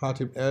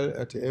 HTML,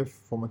 RTF,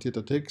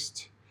 formatierter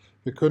Text.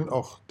 Wir können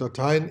auch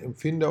Dateien im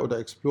Finder oder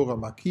Explorer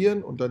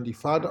markieren und dann die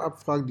Pfade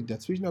abfragen, die in der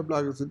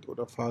Zwischenablage sind,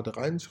 oder Pfade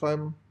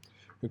reinschreiben.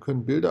 Wir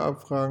können Bilder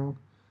abfragen.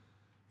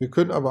 Wir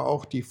können aber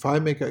auch die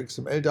FileMaker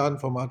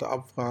XML-Datenformate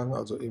abfragen,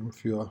 also eben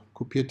für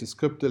kopierte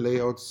Skripte,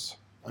 Layouts,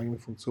 eigene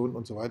Funktionen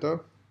und so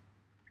weiter.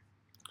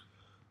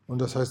 Und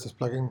das heißt, das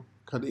Plugin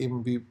kann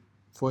eben wie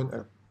vorhin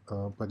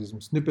bei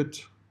diesem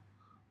Snippet,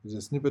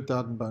 dieser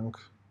Snippet-Datenbank,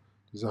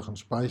 die Sachen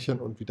speichern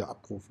und wieder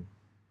abrufen.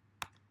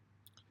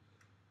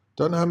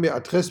 Dann haben wir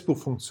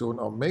Adressbuchfunktion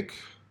am Mac.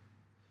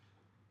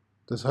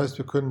 Das heißt,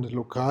 wir können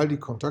lokal die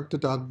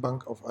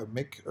Kontakte-Datenbank auf einem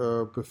Mac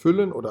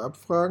befüllen oder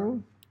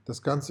abfragen.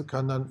 Das Ganze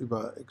kann dann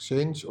über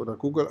Exchange oder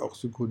Google auch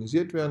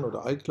synchronisiert werden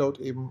oder iCloud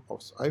eben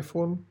aufs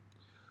iPhone.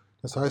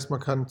 Das heißt, man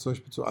kann zum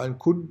Beispiel zu allen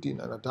Kunden, die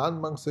in einer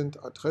Datenbank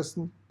sind,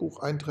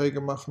 Adressenbucheinträge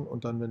machen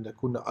und dann, wenn der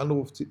Kunde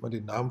anruft, sieht man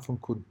den Namen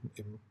vom Kunden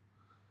eben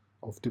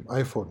auf dem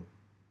iPhone.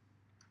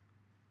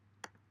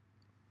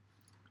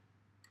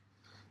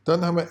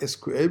 Dann haben wir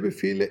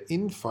SQL-Befehle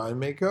in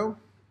FileMaker.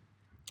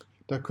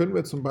 Da können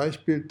wir zum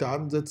Beispiel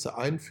Datensätze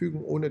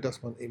einfügen, ohne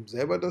dass man eben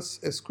selber das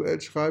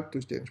SQL schreibt,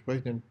 durch die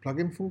entsprechenden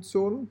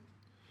Plugin-Funktionen.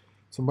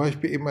 Zum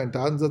Beispiel eben einen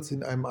Datensatz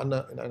in einer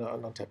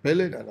anderen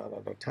Tabelle, in einer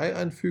anderen Datei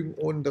einfügen,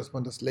 ohne dass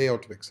man das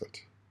Layout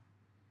wechselt.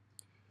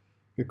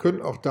 Wir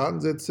können auch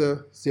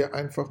Datensätze sehr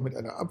einfach mit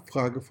einer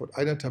Abfrage von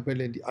einer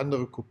Tabelle in die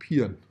andere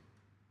kopieren.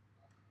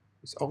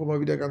 Ist auch immer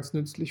wieder ganz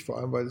nützlich, vor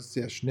allem weil es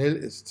sehr schnell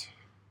ist.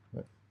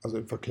 Also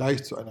im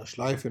Vergleich zu einer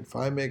Schleife in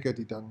FileMaker,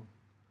 die dann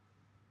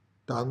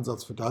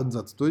Datensatz für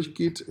Datensatz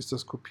durchgeht, ist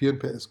das Kopieren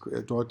per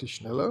SQL deutlich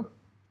schneller.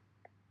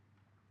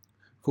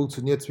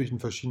 Funktioniert zwischen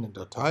verschiedenen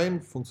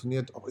Dateien,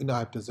 funktioniert auch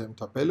innerhalb derselben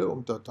Tabelle,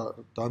 um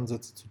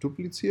Datensätze zu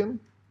duplizieren.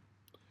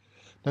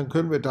 Dann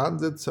können wir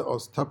Datensätze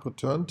aus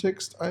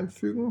Tab-Return-Text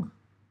einfügen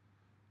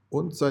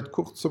und seit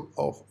kurzem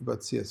auch über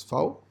CSV,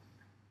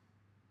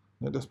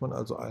 dass man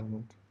also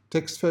ein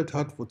Textfeld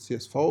hat, wo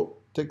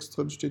CSV-Text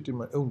drin steht, den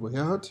man irgendwo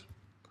her hat.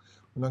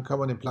 Und dann kann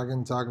man dem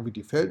Plugin sagen, wie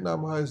die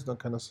Feldnamen heißen, dann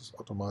kann das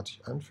automatisch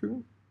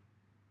einfügen.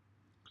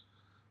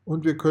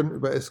 Und wir können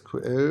über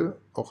SQL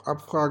auch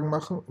Abfragen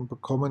machen und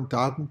bekommen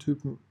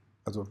Datentypen,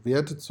 also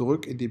Werte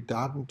zurück in dem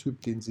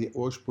Datentyp, den Sie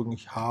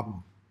ursprünglich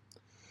haben.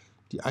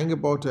 Die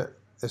eingebaute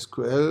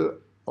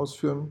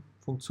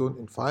SQL-Ausführen-Funktion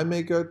in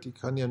FileMaker, die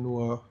kann ja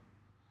nur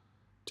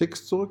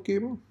Text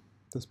zurückgeben.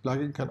 Das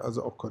Plugin kann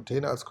also auch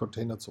Container als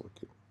Container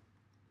zurückgeben.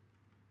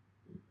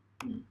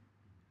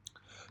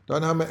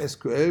 Dann haben wir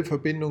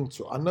SQL-Verbindungen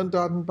zu anderen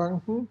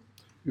Datenbanken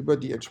über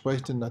die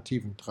entsprechenden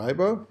nativen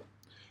Treiber.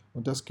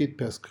 Und das geht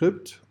per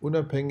Skript,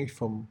 unabhängig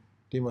von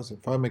dem, was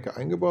in FileMaker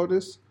eingebaut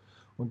ist.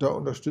 Und da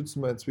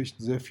unterstützen wir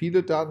inzwischen sehr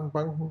viele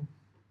Datenbanken.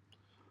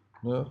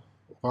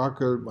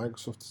 Oracle,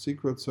 Microsoft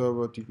SQL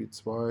Server,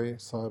 DB2,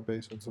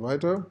 Sybase und so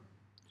weiter.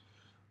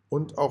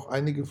 Und auch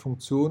einige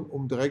Funktionen,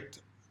 um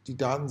direkt die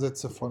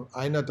Datensätze von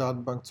einer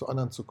Datenbank zur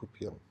anderen zu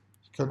kopieren.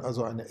 Ich kann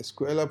also eine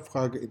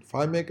SQL-Abfrage in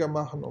FileMaker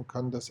machen und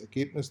kann das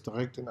Ergebnis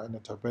direkt in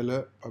eine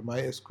Tabelle bei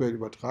MySQL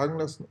übertragen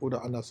lassen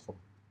oder andersrum.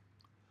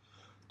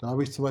 Da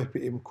habe ich zum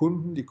Beispiel eben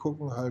Kunden, die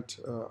gucken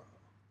halt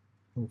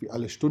irgendwie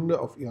alle Stunde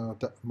auf ihre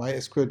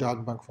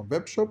MySQL-Datenbank vom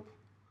Webshop,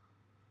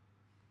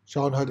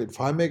 schauen halt in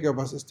FileMaker,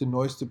 was ist die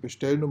neueste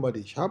Bestellnummer,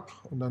 die ich habe,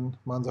 und dann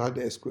machen sie halt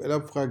eine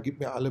SQL-Abfrage, gib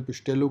mir alle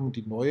Bestellungen,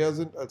 die neuer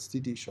sind als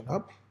die, die ich schon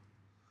habe.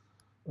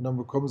 Und dann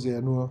bekommen sie ja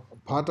nur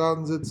ein paar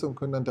Datensätze und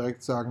können dann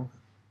direkt sagen,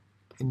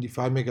 in die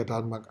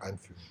FileMaker-Datenbank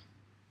einfügen.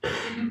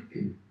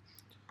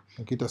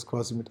 Dann geht das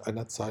quasi mit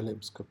einer Zeile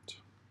im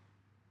Skript.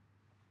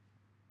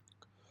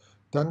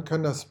 Dann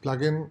kann das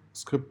Plugin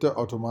Skripte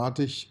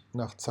automatisch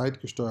nach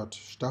Zeit gesteuert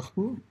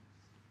starten.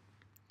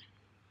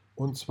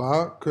 Und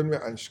zwar können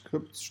wir ein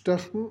Skript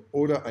starten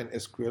oder ein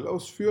SQL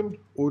ausführen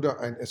oder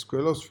ein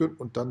SQL ausführen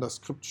und dann das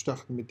Skript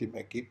starten mit dem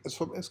Ergebnis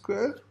vom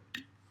SQL.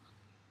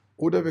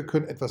 Oder wir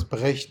können etwas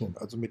berechnen,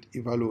 also mit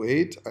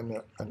Evaluate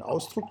einen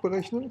Ausdruck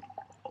berechnen.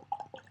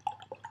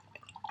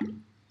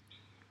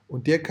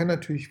 Und der kann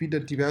natürlich wieder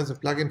diverse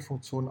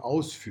Plugin-Funktionen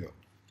ausführen.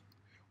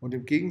 Und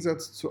im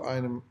Gegensatz zu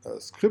einem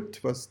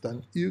Skript, was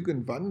dann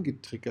irgendwann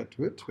getriggert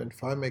wird, wenn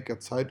FileMaker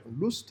Zeit und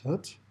Lust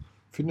hat,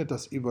 findet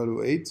das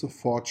Evaluate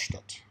sofort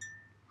statt.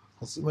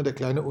 Das ist immer der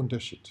kleine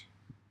Unterschied.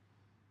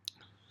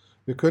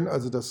 Wir können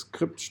also das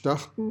Skript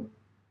starten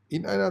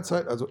in einer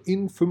Zeit, also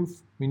in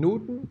 5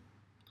 Minuten,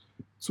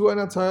 zu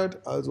einer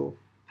Zeit, also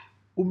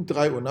um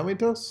 3 Uhr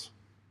nachmittags,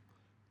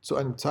 zu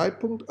einem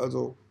Zeitpunkt,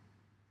 also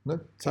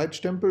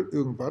Zeitstempel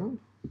irgendwann,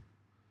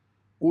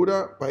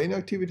 oder bei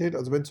Inaktivität,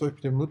 also wenn zum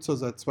Beispiel der Nutzer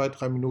seit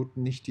 2-3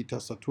 Minuten nicht die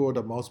Tastatur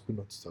oder Maus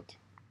benutzt hat.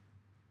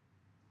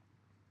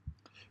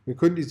 Wir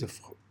können diese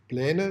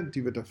Pläne,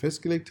 die wir da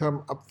festgelegt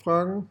haben,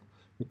 abfragen.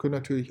 Wir können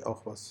natürlich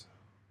auch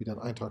wieder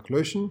einen Eintrag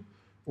löschen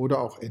oder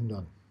auch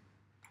ändern.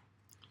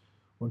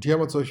 Und hier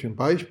haben wir zum Beispiel ein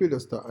Beispiel,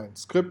 dass da ein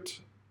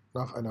Skript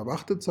nach einer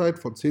Wartezeit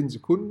von 10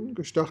 Sekunden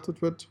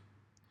gestartet wird.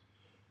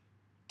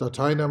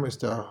 Dateiname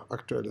ist der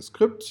aktuelle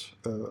Skript,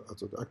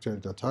 also die aktuelle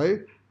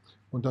Datei.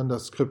 und dann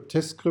das Skript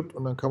Testskript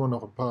und dann kann man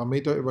noch einen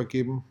Parameter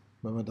übergeben,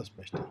 wenn man das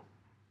möchte.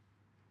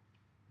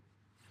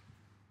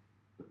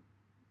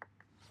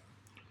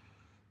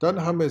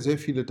 Dann haben wir sehr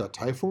viele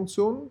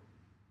Dateifunktionen,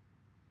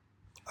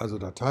 also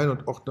Dateien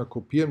und Ordner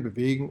kopieren,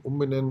 bewegen,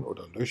 umbenennen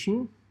oder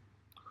löschen.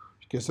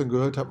 Wie ich gestern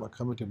gehört habe, man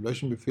kann mit dem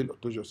Löschenbefehl auch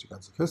durchaus die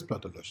ganze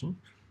Festplatte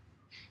löschen.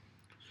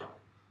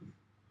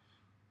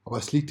 Aber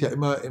es liegt ja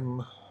immer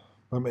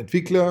beim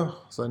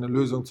Entwickler, seine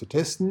Lösung zu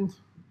testen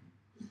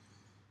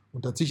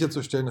und dann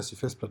sicherzustellen, dass die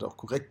Festplatte auch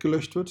korrekt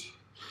gelöscht wird.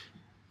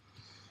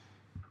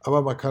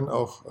 Aber man kann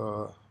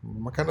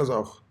also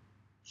auch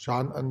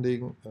Schaden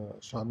anlegen,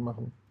 Schaden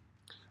machen.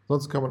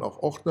 Ansonsten kann man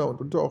auch Ordner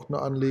und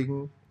Unterordner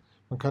anlegen.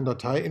 Man kann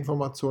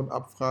Dateiinformationen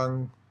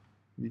abfragen,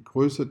 wie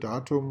Größe,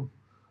 Datum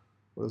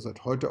oder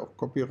seit heute auch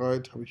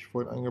Copyright, habe ich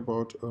vorhin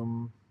eingebaut.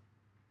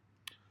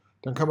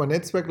 Dann kann man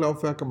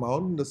Netzwerklaufwerke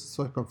mounten. Das ist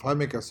zum Beispiel beim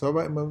FileMaker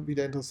Server immer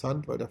wieder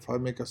interessant, weil der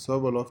FileMaker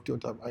Server läuft hier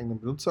unter einem eigenen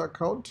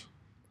Benutzeraccount.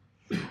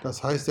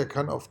 Das heißt, er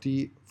kann auf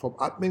die vom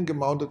Admin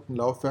gemounteten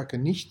Laufwerke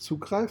nicht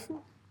zugreifen.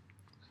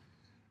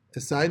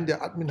 Es sei denn,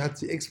 der Admin hat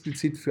sie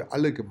explizit für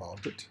alle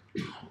gemountet.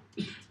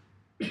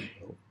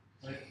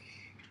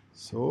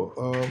 So,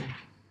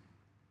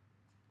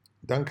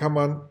 dann kann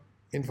man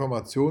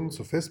Informationen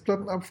zu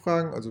Festplatten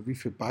abfragen, also wie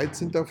viele Byte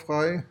sind da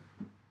frei.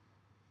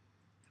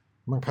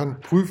 Man kann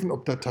prüfen,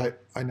 ob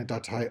eine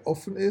Datei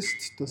offen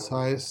ist. Das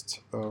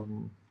heißt,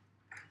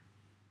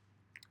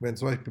 wenn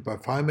zum Beispiel bei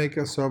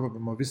FileMaker Server,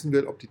 wenn man wissen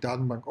will, ob die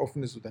Datenbank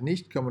offen ist oder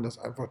nicht, kann man das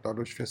einfach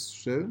dadurch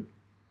feststellen,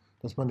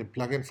 dass man den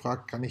Plugin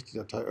fragt, kann ich die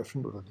Datei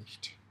öffnen oder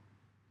nicht.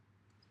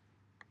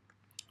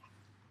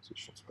 Das ist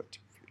schon zwei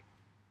Tippfehler.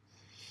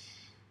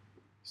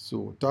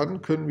 So,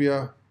 dann können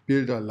wir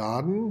Bilder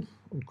laden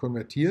und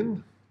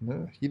konvertieren.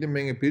 Jede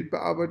Menge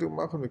Bildbearbeitung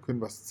machen. Wir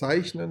können was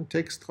zeichnen,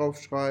 Text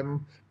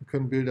draufschreiben. Wir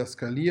können Bilder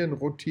skalieren,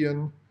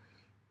 rotieren,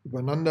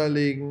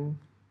 übereinanderlegen,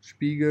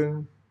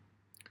 spiegeln.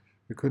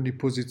 Wir können die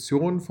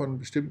Position von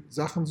bestimmten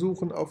Sachen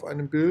suchen auf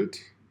einem Bild.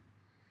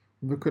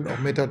 Und wir können auch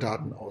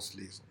Metadaten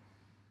auslesen.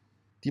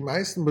 Die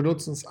meisten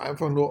benutzen es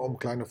einfach nur, um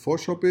kleine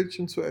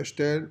Vorschaubildchen zu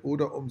erstellen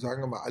oder um,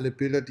 sagen wir mal, alle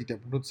Bilder, die der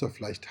Benutzer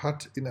vielleicht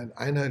hat, in ein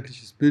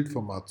einheitliches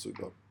Bildformat zu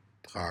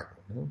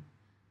übertragen.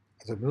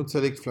 Also der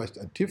Benutzer legt vielleicht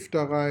ein TIFF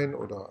da rein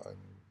oder ein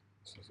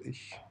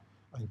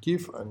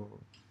GIF, ein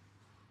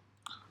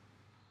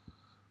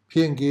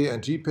PNG,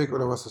 ein JPEG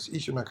oder was weiß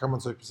ich. Und dann kann man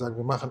zum Beispiel sagen,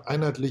 wir machen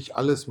einheitlich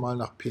alles mal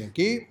nach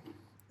PNG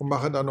und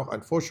machen dann noch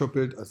ein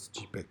Vorschaubild als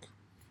JPEG,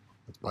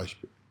 als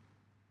Beispiel.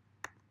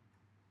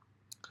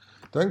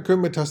 Dann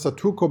können wir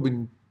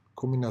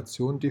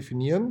Tastaturkombinationen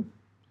definieren.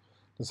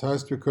 Das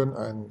heißt, wir können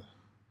ein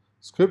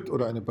Skript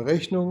oder eine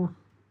Berechnung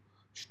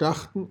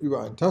starten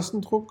über einen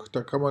Tastendruck.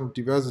 Da kann man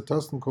diverse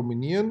Tasten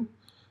kombinieren.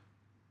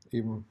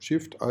 Eben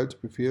Shift,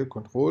 Alt, Befehl,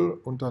 Control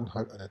und dann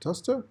halt eine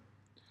Taste.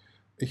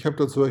 Ich habe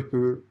da zum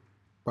Beispiel,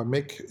 bei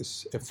Mac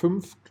ist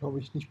F5, glaube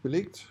ich, nicht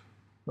belegt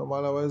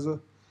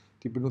normalerweise.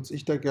 Die benutze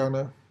ich da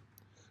gerne.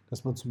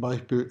 Dass man zum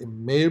Beispiel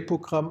im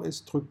Mail-Programm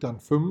ist, drückt dann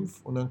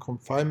 5 und dann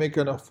kommt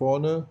FileMaker nach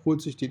vorne,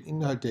 holt sich den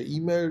Inhalt der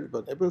E-Mail über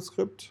ein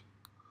Apple-Skript,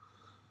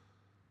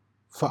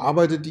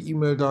 verarbeitet die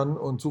E-Mail dann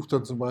und sucht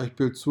dann zum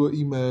Beispiel zur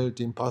E-Mail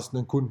den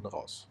passenden Kunden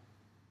raus.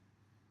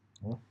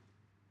 Ja.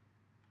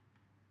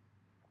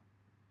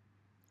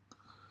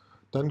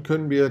 Dann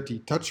können wir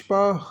die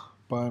Touchbar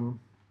beim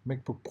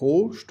MacBook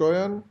Pro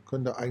steuern,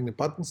 können da eigene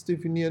Buttons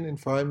definieren in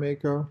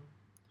FileMaker,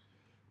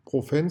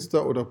 pro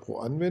Fenster oder pro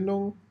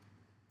Anwendung.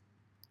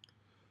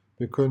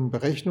 Wir können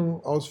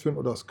Berechnungen ausführen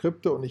oder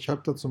Skripte und ich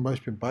habe da zum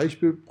Beispiel ein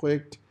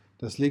Beispielprojekt,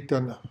 das legt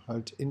dann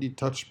halt in die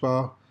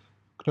Touchbar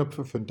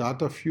Knöpfe für den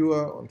Data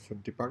Viewer und für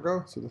den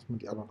Debugger, sodass man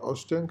die an- und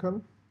ausstellen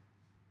kann.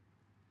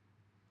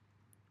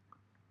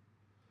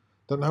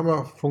 Dann haben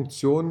wir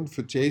Funktionen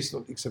für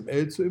JSON und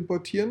XML zu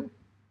importieren.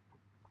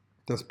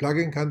 Das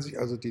Plugin kann sich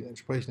also den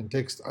entsprechenden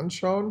Text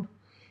anschauen,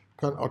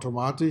 kann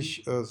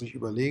automatisch sich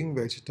überlegen,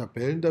 welche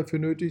Tabellen dafür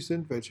nötig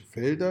sind, welche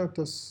Felder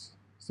das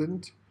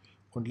sind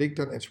und legt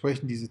dann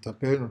entsprechend diese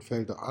Tabellen und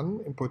Felder an,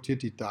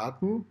 importiert die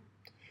Daten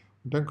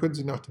und dann können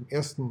Sie nach dem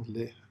ersten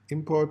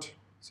Import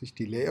sich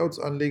die Layouts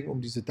anlegen,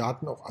 um diese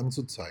Daten auch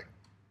anzuzeigen.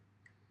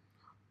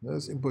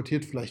 Es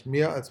importiert vielleicht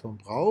mehr, als man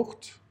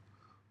braucht.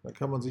 Dann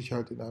kann man sich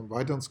halt in einem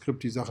weiteren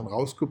Skript die Sachen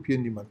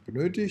rauskopieren, die man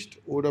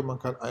benötigt, oder man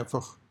kann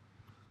einfach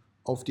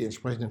auf die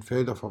entsprechenden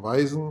Felder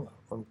verweisen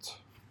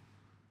und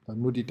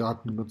dann nur die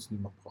Daten benutzen,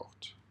 die man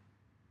braucht.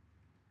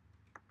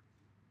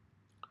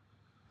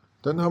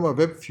 Dann haben wir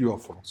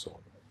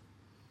Webviewer-Funktionen,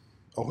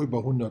 auch über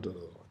 100 oder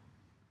so.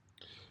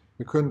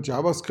 Wir können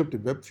JavaScript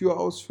im Webviewer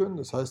ausführen,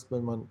 das heißt,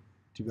 wenn man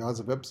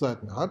diverse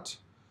Webseiten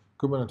hat,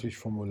 können wir natürlich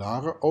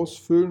Formulare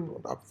ausfüllen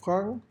und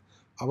abfragen,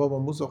 aber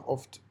man muss auch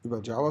oft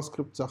über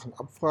JavaScript Sachen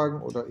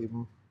abfragen oder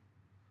eben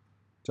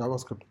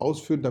JavaScript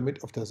ausführen,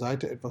 damit auf der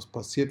Seite etwas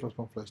passiert, was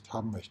man vielleicht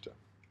haben möchte.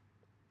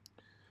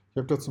 Ich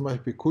habe da zum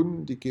Beispiel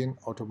Kunden, die gehen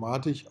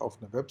automatisch auf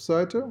eine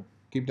Webseite,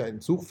 geben da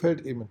ins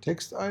Suchfeld eben einen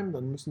Text ein,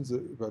 dann müssen sie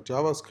über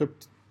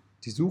JavaScript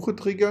die Suche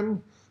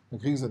triggern, dann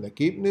kriegen sie ein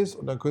Ergebnis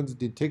und dann können sie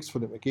den Text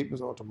von dem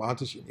Ergebnis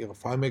automatisch in ihre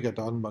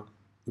FileMaker-Datenbank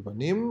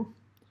übernehmen.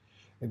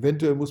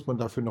 Eventuell muss man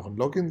dafür noch eine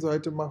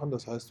Login-Seite machen.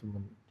 Das heißt, wenn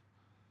man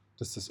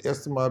das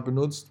erste Mal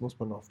benutzt, muss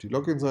man auf die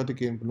Login-Seite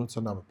gehen,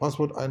 Benutzername,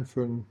 Passwort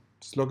einfüllen,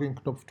 das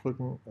Login-Knopf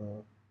drücken.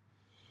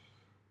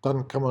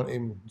 Dann kann man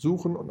eben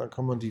suchen und dann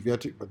kann man die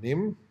Werte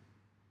übernehmen.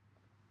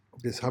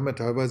 Das haben wir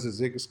teilweise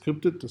sehr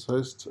geskriptet. Das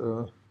heißt,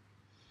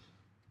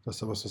 dass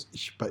da was weiß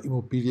ich, bei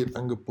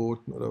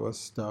Immobilienangeboten oder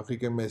was da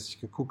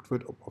regelmäßig geguckt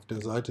wird, ob auf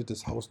der Seite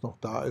das Haus noch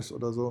da ist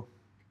oder so.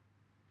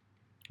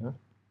 Ja?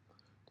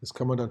 Das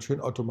kann man dann schön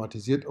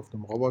automatisiert auf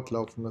einem Robot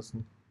laufen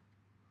lassen.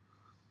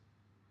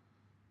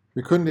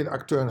 Wir können den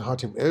aktuellen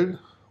HTML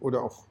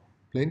oder auch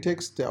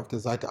Plaintext, der auf der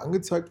Seite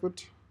angezeigt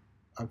wird,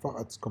 einfach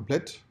als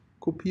komplett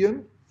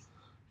kopieren.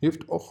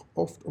 Hilft auch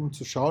oft, um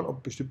zu schauen,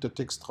 ob bestimmter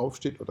Text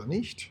draufsteht oder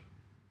nicht.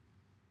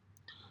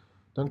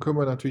 Dann können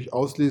wir natürlich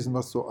auslesen,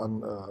 was so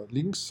an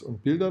Links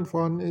und Bildern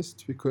vorhanden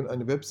ist. Wir können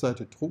eine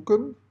Webseite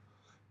drucken.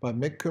 Bei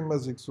Mac können wir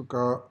sie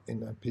sogar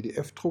in ein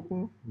PDF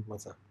drucken, wenn man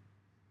sie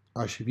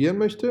archivieren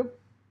möchte.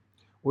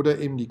 Oder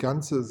eben die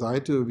ganze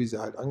Seite, wie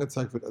sie halt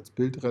angezeigt wird, als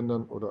Bild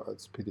rendern oder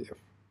als PDF.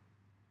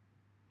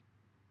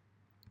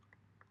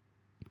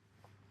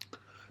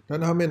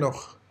 Dann haben wir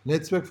noch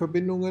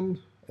Netzwerkverbindungen,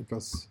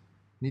 etwas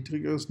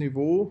niedrigeres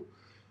Niveau,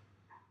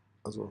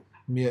 also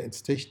mehr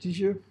ins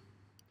Technische,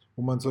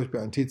 wo man zum Beispiel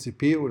ein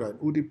TCP oder ein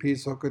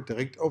UDP-Socket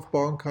direkt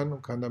aufbauen kann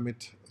und kann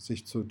damit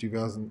sich zu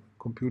diversen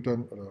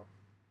Computern oder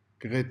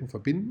Geräten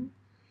verbinden.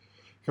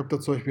 Ich habe da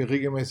zum Beispiel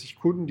regelmäßig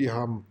Kunden, die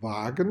haben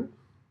Wagen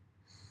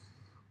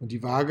und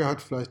die Waage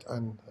hat vielleicht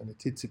eine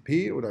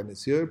TCP oder eine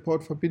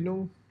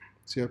Serial-Port-Verbindung.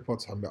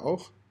 Serial-Ports haben wir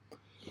auch.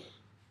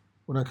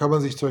 Und dann kann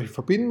man sich zum Beispiel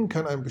verbinden,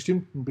 kann einen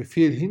bestimmten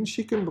Befehl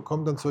hinschicken,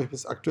 bekommt dann zum Beispiel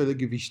das aktuelle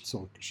Gewicht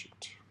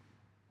zurückgeschickt.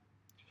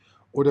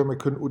 Oder wir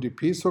können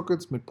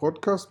UDP-Sockets mit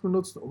Broadcast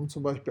benutzen, um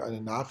zum Beispiel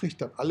eine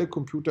Nachricht an alle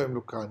Computer im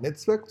lokalen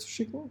Netzwerk zu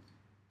schicken.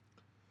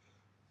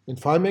 In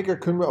FileMaker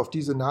können wir auf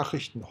diese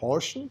Nachrichten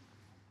horchen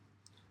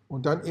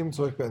und dann eben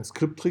zum Beispiel ein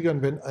Skript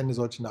triggern, wenn eine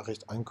solche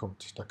Nachricht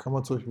einkommt. Da kann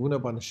man zum Beispiel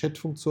wunderbar eine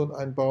Chat-Funktion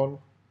einbauen.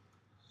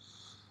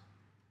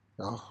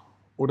 Ja,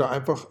 oder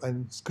einfach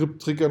ein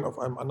Skript triggern auf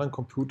einem anderen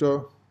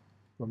Computer,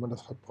 wenn man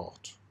das halt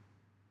braucht.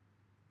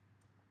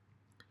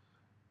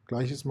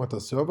 Gleiches macht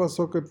das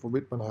Server-Socket,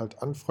 womit man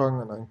halt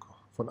Anfragen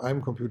von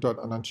einem Computer an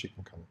anderen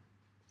schicken kann.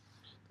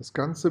 Das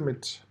Ganze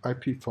mit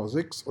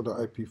IPv6 oder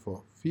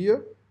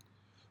IPv4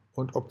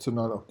 und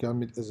optional auch gern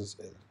mit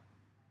SSL.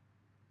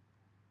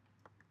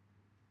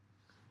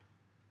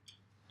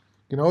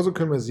 Genauso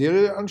können wir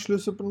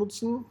Serienanschlüsse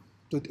benutzen.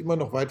 Das wird immer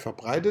noch weit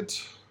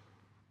verbreitet.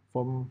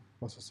 Vom,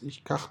 was weiß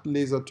ich,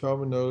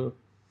 Kartenleser-Terminal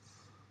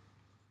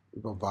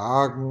über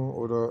Wagen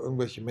oder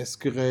irgendwelche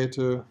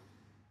Messgeräte.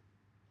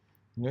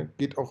 Ja,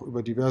 geht auch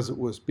über diverse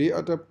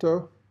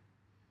USB-Adapter.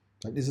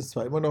 Dann ist es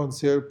zwar immer noch ein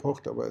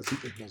Serial-Port, aber es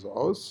sieht nicht mehr so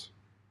aus.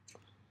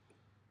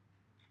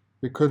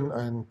 Wir können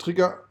einen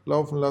Trigger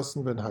laufen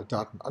lassen, wenn halt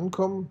Daten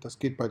ankommen. Das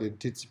geht bei den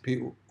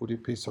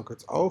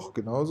TCP-UDP-Sockets auch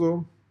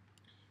genauso.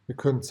 Wir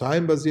können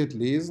zeilenbasiert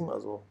lesen,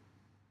 also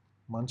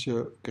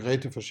manche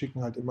Geräte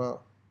verschicken halt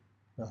immer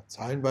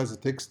zeilenweise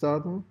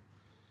Textdaten.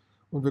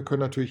 Und wir können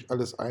natürlich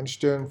alles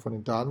einstellen, von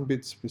den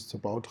Datenbits bis zur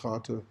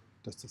Bautrate,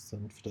 dass das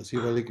dann für das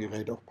jeweilige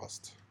Gerät auch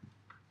passt.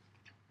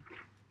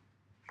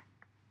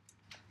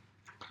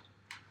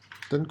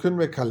 Dann können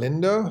wir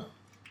Kalenderdaten,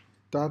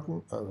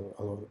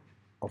 also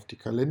auf die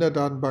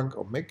Kalenderdatenbank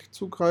auf Mac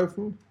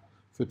zugreifen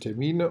für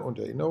Termine und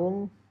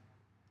Erinnerungen.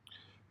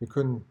 Wir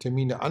können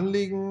Termine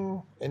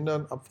anlegen,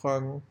 ändern,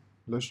 abfragen,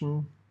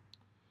 löschen.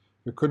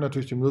 Wir können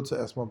natürlich dem Nutzer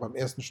erstmal beim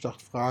ersten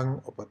Start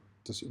fragen, ob er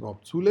das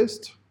überhaupt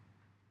zulässt.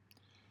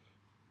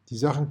 Die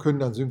Sachen können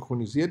dann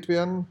synchronisiert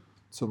werden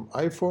zum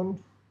iPhone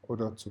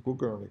oder zu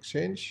Google und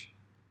Exchange.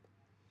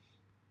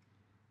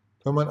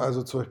 Wenn man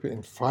also zum Beispiel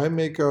in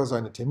FileMaker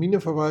seine Termine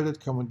verwaltet,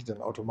 kann man die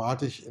dann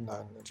automatisch in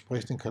einen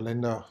entsprechenden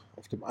Kalender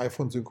auf dem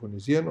iPhone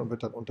synchronisieren und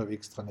wird dann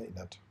unterwegs daran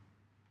erinnert.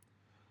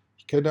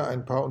 Ich kenne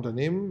ein paar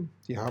Unternehmen,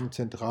 die haben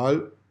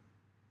zentral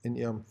in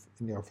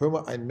ihrer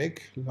Firma ein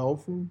Mac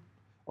laufen,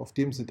 auf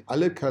dem sind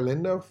alle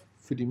Kalender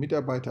für die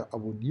Mitarbeiter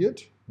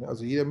abonniert.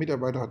 Also jeder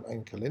Mitarbeiter hat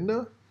einen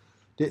Kalender,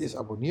 der ist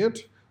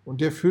abonniert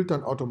und der füllt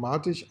dann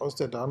automatisch aus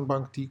der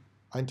Datenbank die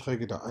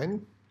Einträge da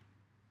ein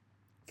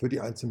für die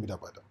einzelnen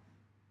Mitarbeiter.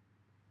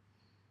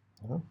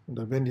 Ja, und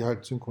dann werden die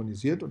halt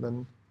synchronisiert und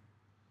dann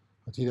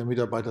hat jeder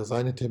Mitarbeiter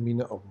seine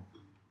Termine auf dem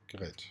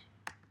Gerät.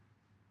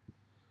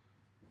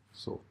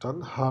 So,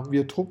 dann haben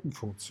wir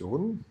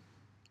Druckenfunktionen.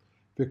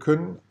 Wir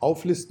können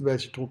auflisten,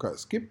 welche Drucker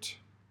es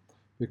gibt.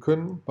 Wir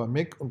können bei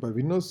Mac und bei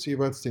Windows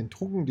jeweils den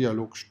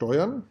Druckendialog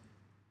steuern.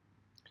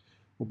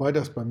 Wobei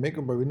das bei Mac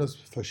und bei Windows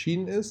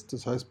verschieden ist.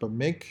 Das heißt, bei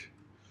Mac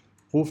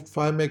ruft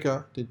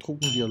FileMaker den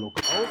Druckendialog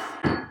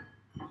auf.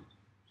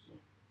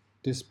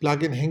 Das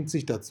Plugin hängt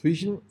sich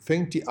dazwischen,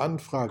 fängt die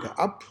Anfrage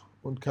ab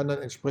und kann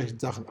dann entsprechend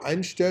Sachen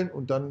einstellen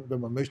und dann,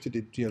 wenn man möchte,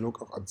 den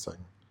Dialog auch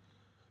anzeigen.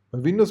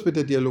 Bei Windows wird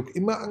der Dialog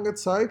immer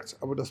angezeigt,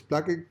 aber das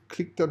Plugin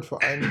klickt dann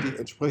für einen die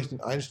entsprechenden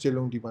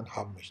Einstellungen, die man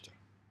haben möchte.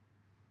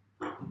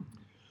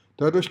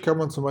 Dadurch kann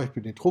man zum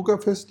Beispiel den Drucker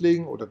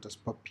festlegen oder das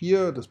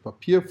Papier, das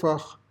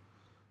Papierfach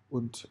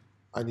und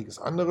einiges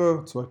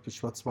andere, zum Beispiel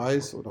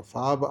Schwarz-Weiß oder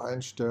Farbe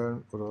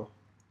einstellen oder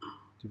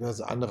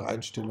diverse andere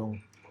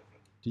Einstellungen,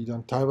 die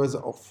dann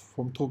teilweise auch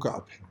vom Drucker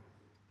abhängen.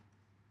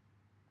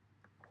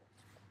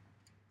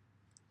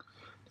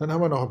 Dann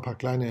haben wir noch ein paar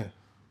kleine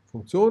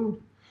Funktionen.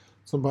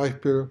 Zum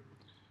Beispiel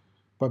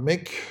bei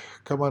Mac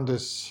kann man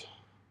das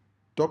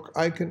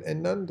Dock-Icon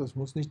ändern. Das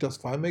muss nicht das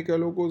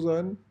FileMaker-Logo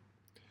sein.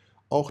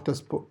 Auch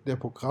der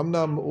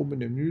Programmname oben in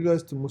der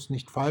Menüleiste muss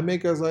nicht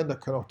FileMaker sein. Da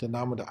kann auch der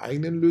Name der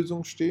eigenen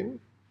Lösung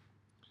stehen.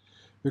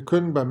 Wir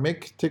können bei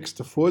Mac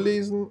Texte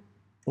vorlesen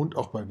und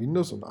auch bei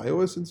Windows und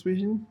iOS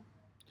inzwischen.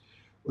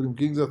 Und im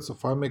Gegensatz zu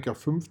FileMaker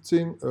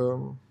 15,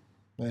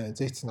 naja, in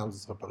 16 haben sie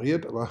es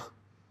repariert, aber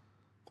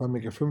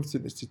FileMaker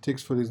 15 ist die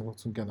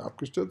Textvorlesungsfunktion gerne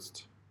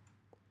abgestürzt.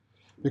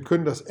 Wir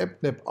können das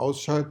AppNap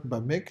ausschalten bei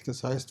Mac,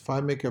 das heißt,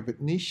 FileMaker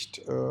wird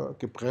nicht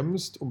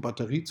gebremst, um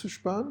Batterie zu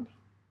sparen.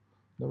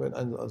 Wenn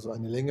also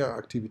eine längere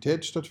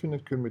Aktivität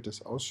stattfindet, können wir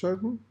das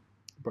ausschalten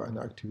bei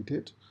einer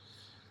Aktivität.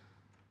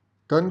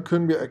 Dann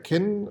können wir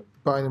erkennen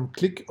bei einem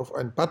Klick auf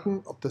einen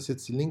Button, ob das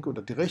jetzt die linke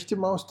oder die rechte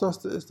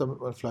Maustaste ist, damit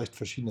man vielleicht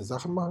verschiedene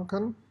Sachen machen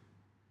kann.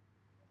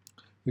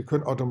 Wir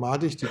können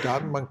automatisch die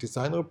Datenbank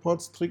Design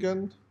Reports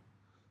triggern,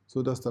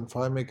 sodass dann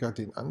FileMaker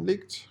den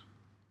anlegt.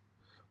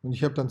 Und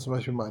ich habe dann zum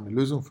Beispiel mal eine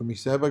Lösung für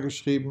mich selber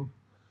geschrieben,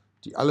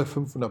 die alle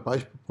 500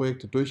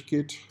 Beispielprojekte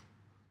durchgeht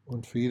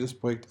und für jedes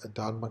Projekt ein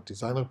Datenbank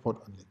Design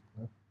Report anlegt,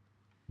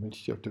 damit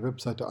ich die auf der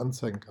Webseite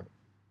anzeigen kann.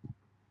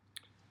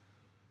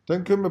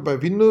 Dann können wir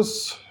bei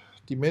Windows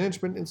die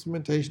Management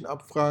Instrumentation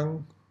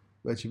abfragen,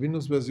 welche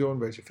Windows-Version,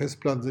 welche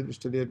Festplatten sind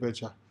installiert,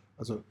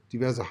 also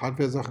diverse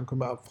Hardware-Sachen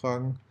können wir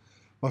abfragen,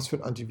 was für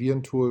ein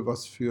Antivirentool,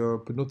 was für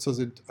Benutzer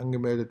sind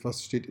angemeldet,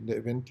 was steht in der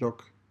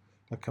Event-Log.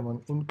 Da kann man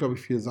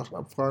unglaublich viele Sachen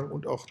abfragen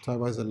und auch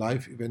teilweise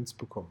Live-Events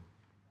bekommen.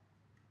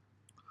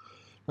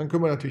 Dann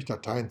können wir natürlich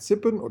Dateien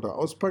zippen oder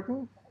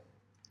auspacken.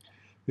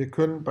 Wir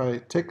können bei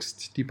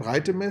Text die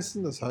Breite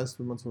messen, das heißt,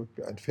 wenn man zum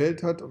Beispiel ein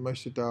Feld hat und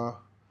möchte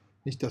da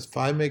nicht, dass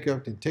FileMaker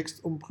den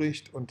Text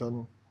umbricht und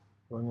dann,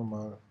 sagen wir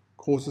mal,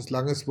 großes,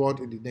 langes Wort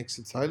in die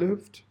nächste Zeile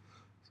hüpft.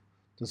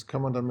 Das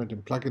kann man dann mit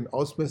dem Plugin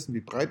ausmessen,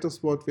 wie breit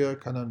das Wort wäre,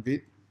 kann dann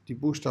die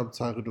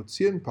Buchstabenzahl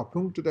reduzieren, ein paar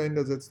Punkte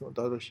dahinter setzen und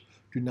dadurch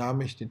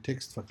dynamisch den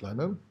Text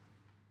verkleinern,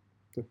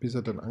 bis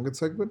er dann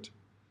angezeigt wird.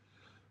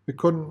 Wir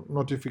können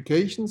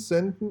Notifications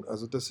senden,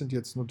 also das sind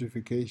jetzt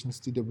Notifications,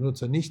 die der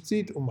Benutzer nicht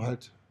sieht,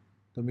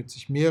 damit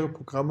sich mehrere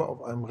Programme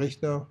auf einem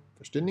Rechner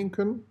verständigen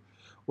können.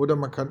 Oder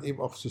man kann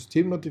eben auch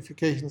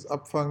System-Notifications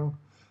abfangen.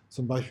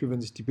 Zum Beispiel,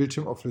 wenn sich die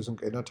Bildschirmauflösung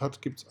geändert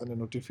hat, gibt es eine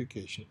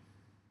Notification.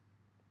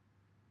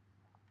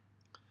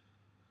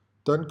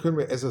 Dann können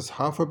wir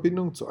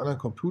SSH-Verbindungen zu anderen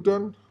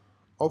Computern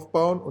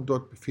aufbauen und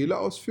dort Befehle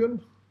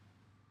ausführen.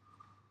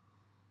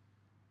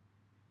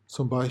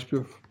 Zum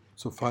Beispiel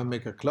zur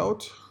FileMaker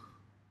Cloud.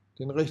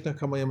 Den Rechner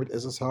kann man ja mit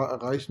SSH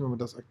erreichen, wenn man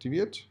das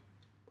aktiviert.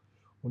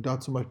 Und da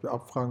zum Beispiel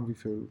abfragen, wie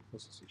viel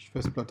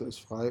Festplatte ist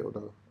frei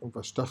oder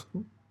irgendwas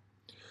starten.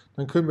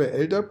 Dann können wir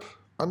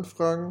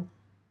LDAP-Anfragen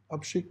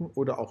abschicken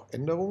oder auch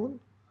Änderungen.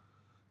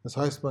 Das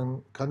heißt,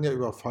 man kann ja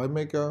über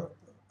FileMaker,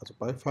 also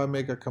bei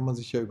FileMaker kann man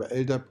sich ja über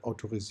LDAP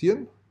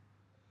autorisieren.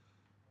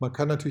 Man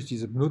kann natürlich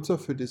diese Benutzer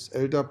für das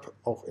LDAP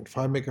auch in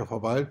FileMaker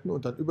verwalten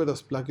und dann über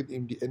das Plugin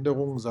eben die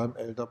Änderungen seinem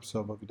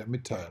LDAP-Server wieder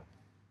mitteilen.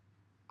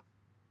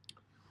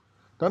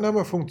 Dann haben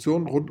wir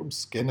Funktionen rund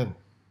ums Scannen.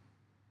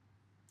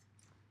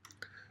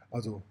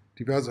 Also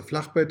diverse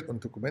Flachbett-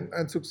 und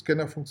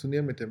Dokumenteneinzugsscanner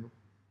funktionieren mit dem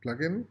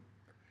Plugin.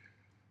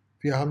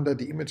 Wir haben da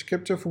die Image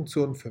Capture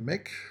Funktionen für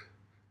Mac.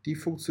 Die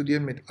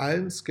funktionieren mit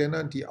allen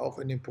Scannern, die auch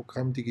in dem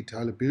Programm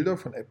Digitale Bilder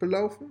von Apple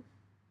laufen.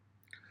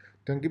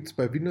 Dann gibt es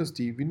bei Windows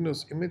die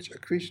Windows Image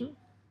Acquisition.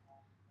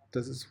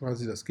 Das ist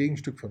quasi das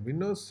Gegenstück von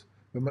Windows.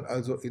 Wenn man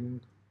also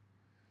in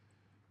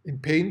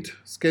Paint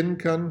scannen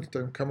kann,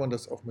 dann kann man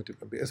das auch mit dem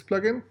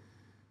MBS-Plugin.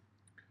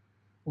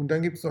 Und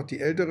dann gibt es noch die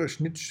ältere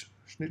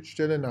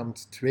Schnittstelle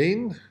namens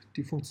Twain.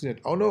 Die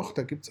funktioniert auch noch.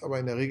 Da gibt es aber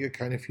in der Regel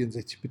keine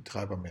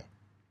 64-Bit-Treiber mehr.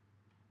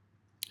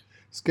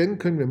 Scannen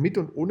können wir mit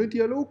und ohne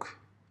Dialog.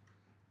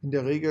 In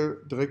der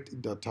Regel direkt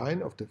in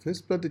Dateien auf der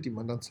Festplatte, die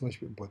man dann zum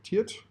Beispiel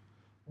importiert.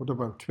 Oder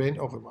beim Twain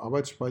auch im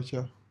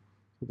Arbeitsspeicher,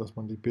 sodass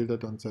man die Bilder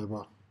dann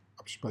selber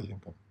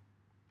abspeichern kann.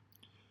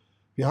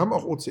 Wir haben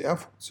auch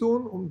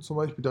OCR-Funktionen, um zum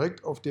Beispiel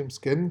direkt auf dem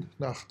Scan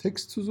nach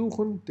Text zu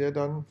suchen, der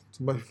dann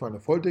zum Beispiel für eine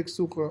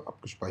Volltextsuche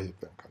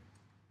abgespeichert werden kann.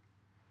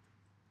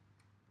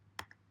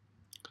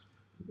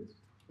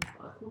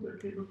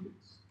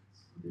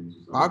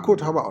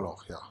 Barcode haben wir auch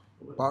noch, ja.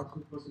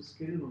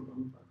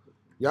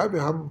 Ja,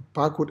 wir haben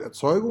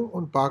Barcode-Erzeugung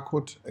und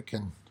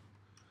Barcode-Erkennen.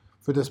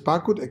 Für das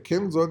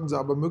Barcode-Erkennen sollten Sie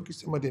aber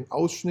möglichst immer den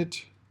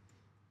Ausschnitt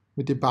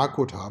mit dem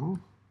Barcode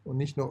haben und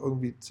nicht noch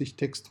irgendwie zig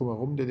Text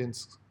drumherum, der den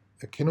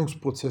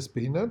Erkennungsprozess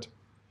behindert.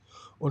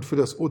 Und für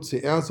das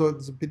OCR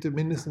sollten Sie bitte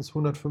mindestens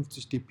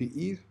 150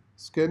 dpi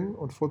scannen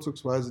und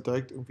vorzugsweise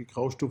direkt irgendwie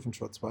Graustufen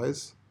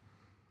schwarz-weiß.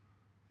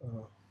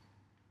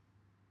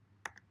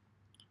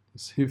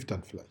 Das hilft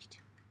dann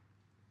vielleicht.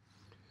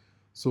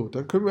 So,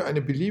 dann können wir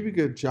eine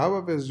beliebige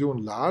Java-Version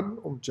laden,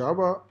 um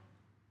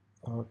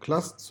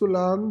Java-Klassen zu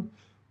laden,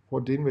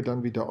 vor denen wir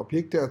dann wieder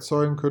Objekte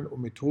erzeugen können, um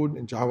Methoden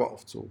in Java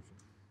aufzurufen.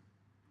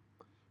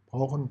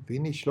 Brauchen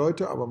wenig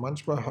Leute, aber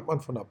manchmal hat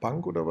man von der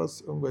Bank oder was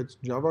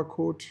irgendwelchen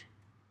Java-Code,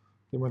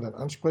 den man dann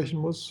ansprechen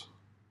muss,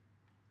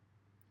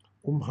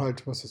 um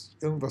halt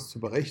irgendwas zu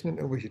berechnen,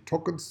 irgendwelche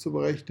Tokens zu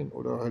berechnen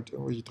oder halt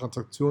irgendwelche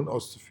Transaktionen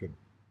auszuführen.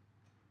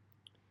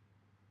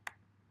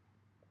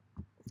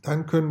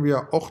 Dann können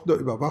wir Ordner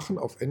überwachen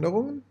auf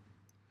Änderungen.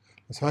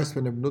 Das heißt,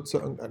 wenn der Benutzer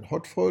irgendeinen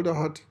Hotfolder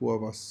hat, wo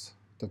er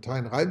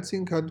Dateien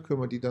reinziehen kann, können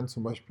wir die dann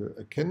zum Beispiel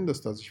erkennen,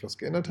 dass da sich was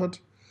geändert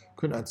hat,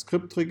 können ein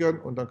Skript triggern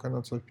und dann kann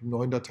er zum Beispiel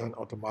neue Dateien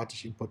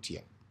automatisch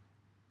importieren.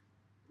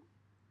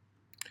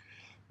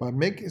 Bei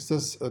Mac ist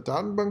das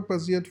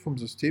datenbankbasiert vom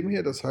System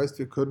her, das heißt,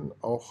 wir können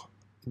auch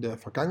in der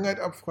Vergangenheit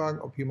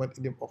abfragen, ob jemand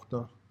in dem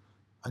Ordner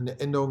eine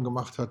Änderung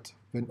gemacht hat,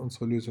 wenn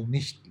unsere Lösung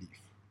nicht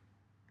lief.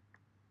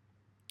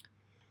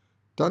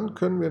 Dann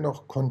können wir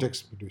noch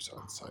Kontextmenüs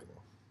anzeigen.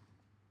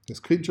 Der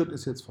Screenshot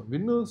ist jetzt von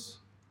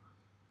Windows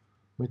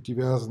mit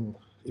diversen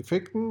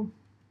Effekten,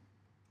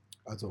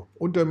 also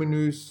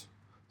Untermenüs,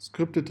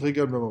 Skripte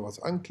triggern, wenn man was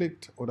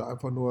anklickt oder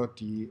einfach nur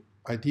die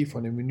ID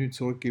von dem Menü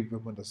zurückgeben,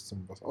 wenn man das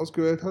zum was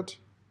ausgewählt hat.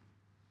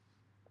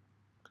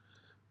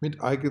 Mit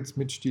Icons,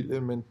 mit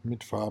Stilelementen,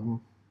 mit Farben.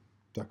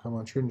 Da kann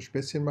man schöne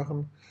Späßchen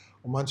machen.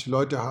 Und manche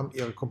Leute haben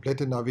ihre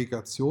komplette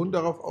Navigation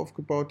darauf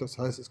aufgebaut. Das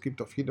heißt, es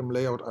gibt auf jedem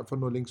Layout einfach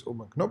nur links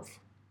oben einen Knopf.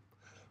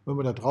 Wenn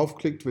man da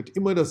draufklickt, wird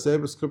immer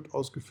dasselbe Skript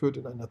ausgeführt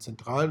in einer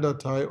zentralen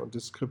Datei und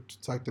das Skript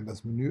zeigt dann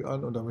das Menü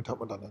an und damit hat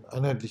man dann ein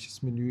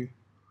einheitliches Menü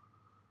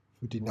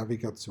für die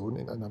Navigation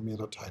in einer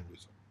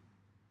Mehrdateienlösung.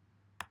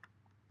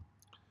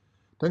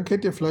 Dann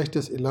kennt ihr vielleicht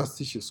das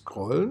elastische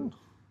Scrollen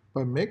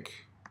beim Mac.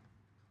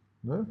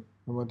 Ne?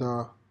 Wenn man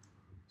da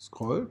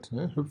scrollt,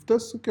 ne, hüpft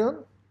das so gern.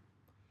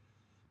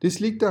 Dies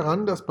liegt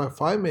daran, dass bei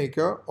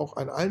FileMaker auch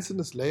ein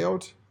einzelnes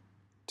Layout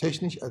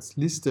technisch als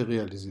Liste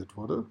realisiert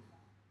wurde.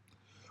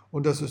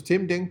 Und das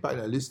System denkt, bei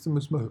einer Liste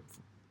müssen wir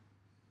hüpfen.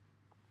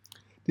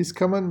 Dies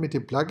kann man mit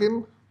dem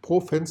Plugin pro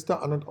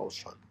Fenster an- und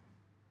ausschalten.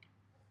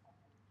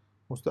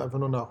 Musste einfach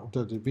nur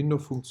unter der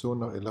Window-Funktion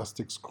nach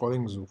Elastic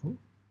Scrolling suchen.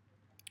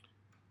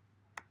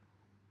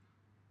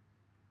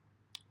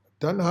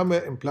 Dann haben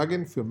wir im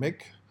Plugin für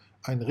Mac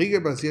ein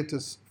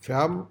regelbasiertes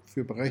Färben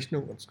für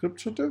Berechnung und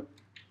Skriptschritte.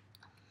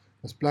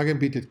 Das Plugin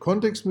bietet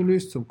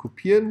Kontextmenüs zum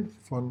Kopieren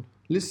von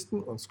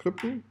Listen und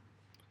Skripten.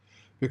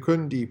 Wir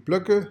können die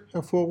Blöcke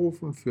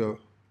hervorrufen für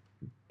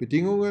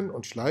Bedingungen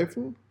und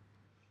Schleifen.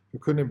 Wir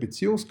können den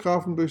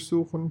Beziehungsgraphen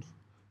durchsuchen.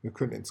 Wir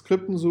können in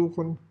Skripten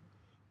suchen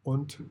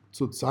und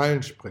zu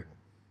Zeilen springen.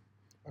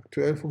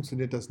 Aktuell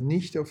funktioniert das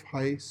nicht auf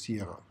High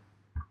Sierra.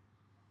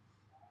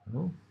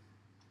 Ja.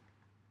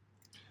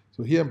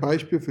 So, hier ein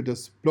Beispiel für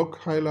das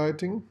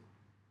Block-Highlighting.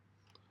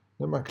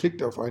 Man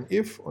klickt auf ein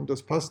if und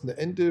das passende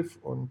Endif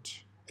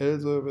und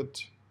else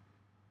wird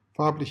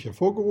farblich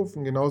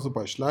hervorgerufen. Genauso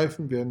bei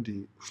Schleifen werden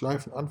die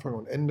Schleifen Anfang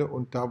und Ende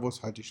und da, wo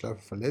es halt die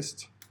Schleife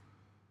verlässt,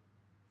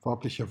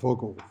 farblich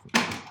hervorgerufen.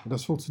 Und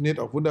das funktioniert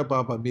auch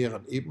wunderbar bei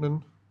mehreren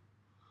Ebenen,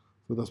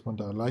 sodass man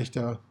da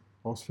leichter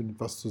herausfindet,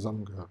 was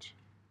zusammengehört.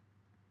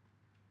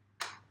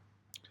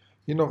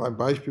 Hier noch ein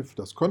Beispiel für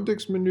das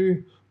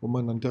Kontextmenü, wo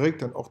man dann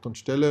direkt an Ort und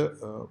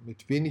Stelle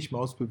mit wenig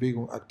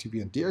Mausbewegung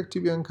aktivieren,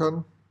 deaktivieren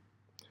kann.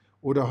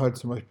 Oder halt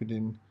zum Beispiel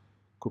den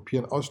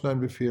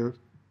Kopieren-Ausschneiden-Befehle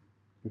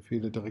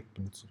direkt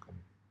benutzen können.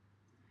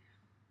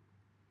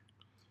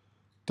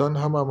 Dann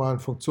haben wir mal eine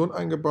Funktion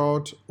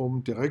eingebaut,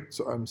 um direkt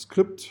zu einem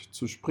Skript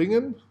zu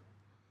springen,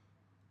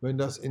 wenn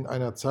das in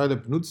einer Zeile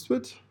benutzt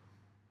wird.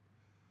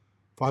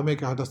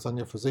 FileMaker hat das dann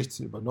ja für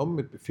 16 übernommen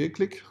mit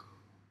Befehlklick.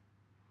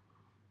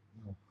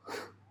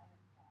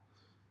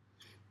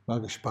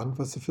 Mal gespannt,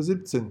 was sie für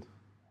 17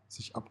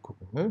 sich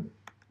abgucken. Ne?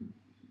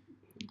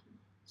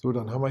 So,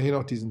 dann haben wir hier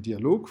noch diesen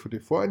Dialog für die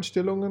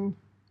Voreinstellungen,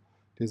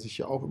 der sich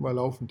ja auch immer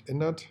laufend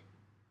ändert.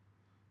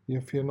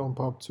 Hier fehlen noch ein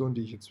paar Optionen,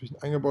 die ich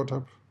inzwischen eingebaut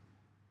habe.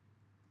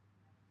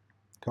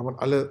 Kann man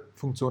alle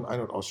Funktionen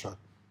ein- und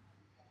ausschalten.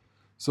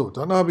 So,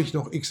 dann habe ich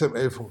noch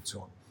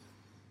XML-Funktionen.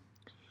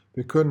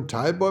 Wir können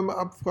Teilbäume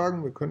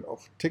abfragen, wir können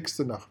auch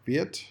Texte nach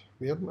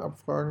Werten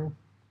abfragen.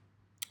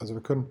 Also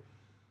wir können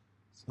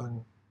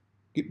sagen,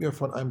 gib mir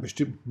von einem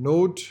bestimmten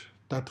Node,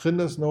 da drin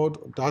das Node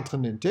und da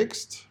drin den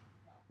Text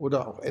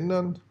oder auch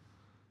ändern.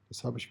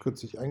 Das habe ich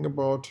kürzlich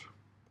eingebaut.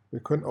 Wir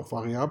können auch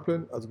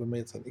Variablen, also wenn wir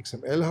jetzt ein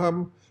XML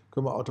haben,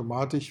 können wir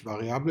automatisch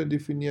Variablen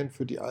definieren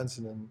für die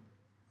einzelnen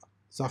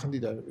Sachen,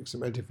 die da im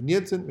XML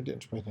definiert sind mit den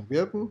entsprechenden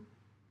Werten.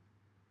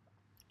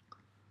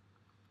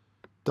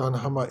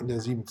 Dann haben wir in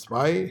der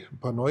 7.2 ein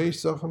paar neue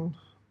Sachen.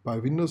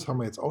 Bei Windows haben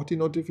wir jetzt auch die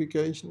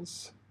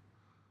Notifications.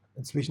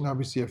 Inzwischen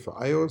habe ich sie ja für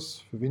iOS,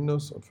 für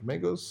Windows und für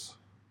macOS.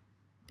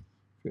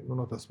 Fehlt nur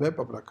noch das Web,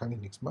 aber da kann ich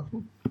nichts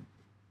machen.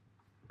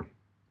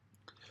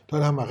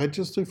 Dann haben wir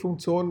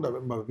Registry-Funktionen,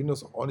 damit man bei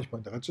Windows auch ordentlich mal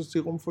in der Registry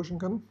rumfuschen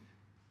kann.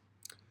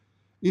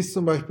 Ist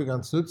zum Beispiel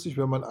ganz nützlich,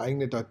 wenn man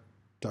eigene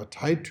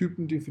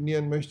Dateitypen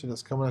definieren möchte.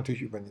 Das kann man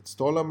natürlich über einen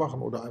Installer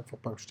machen oder einfach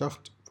beim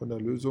Start von der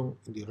Lösung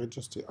in die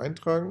Registry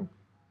eintragen.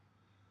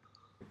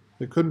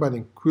 Wir können bei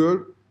den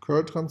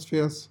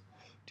Curl-Transfers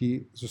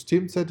die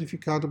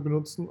Systemzertifikate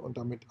benutzen und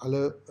damit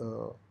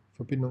alle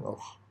Verbindungen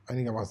auch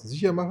einigermaßen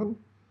sicher machen.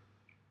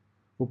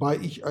 Wobei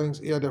ich allerdings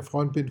eher der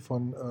Freund bin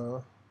von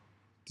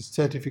das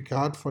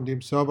Zertifikat von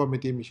dem Server,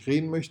 mit dem ich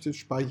reden möchte,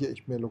 speichere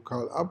ich mir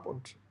lokal ab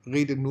und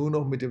rede nur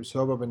noch mit dem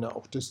Server, wenn er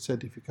auch das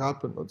Zertifikat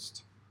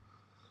benutzt.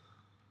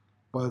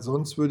 Weil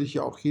sonst würde ich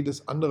ja auch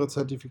jedes andere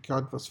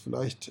Zertifikat, was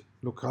vielleicht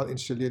lokal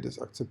installiert ist,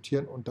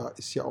 akzeptieren. Und da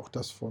ist ja auch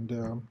das von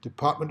der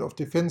Department of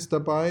Defense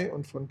dabei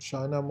und von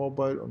China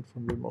Mobile und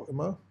von wem auch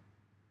immer.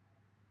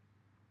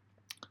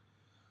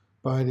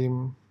 Bei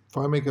dem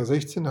FileMaker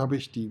 16 habe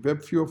ich die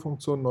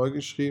WebViewer-Funktion neu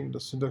geschrieben,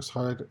 das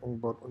Syntax-Highlight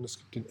umgebaut und es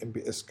gibt den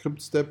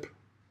MBS-Script-Step,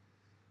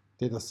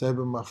 der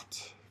dasselbe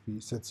macht wie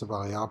Setze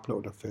Variable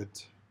oder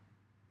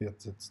Feldwert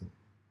setzen.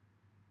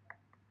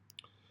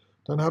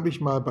 Dann habe ich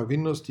mal bei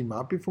Windows die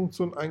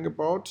MAPI-Funktion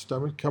eingebaut.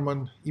 Damit kann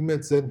man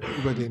E-Mails senden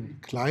über den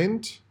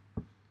Client.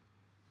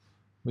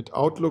 Mit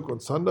Outlook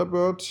und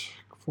Thunderbird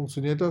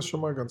funktioniert das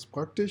schon mal ganz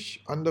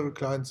praktisch. Andere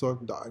Clients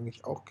sollten da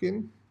eigentlich auch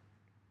gehen.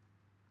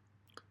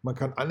 Man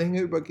kann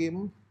Anhänge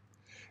übergeben.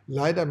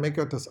 Leider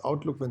meckert das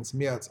Outlook, wenn es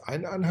mehr als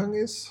ein Anhang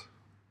ist.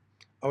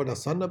 Aber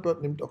das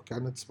Thunderbird nimmt auch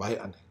gerne 2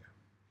 Anhänge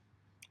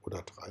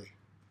oder 3.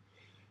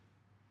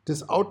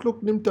 Das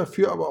Outlook nimmt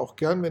dafür aber auch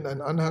gern, wenn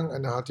ein Anhang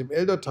eine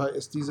HTML-Datei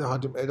ist, diese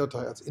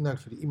HTML-Datei als Inhalt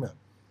für die E-Mail.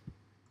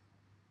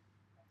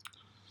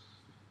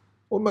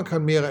 Und man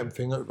kann mehrere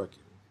Empfänger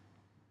übergeben.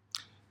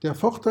 Der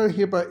Vorteil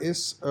hierbei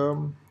ist,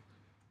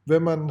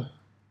 wenn man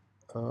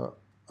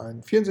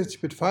einen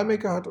 64-Bit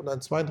FileMaker hat und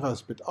einen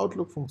 32-Bit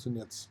Outlook,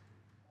 funktioniert es.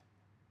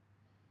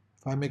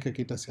 FileMaker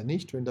geht das ja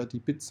nicht, wenn da die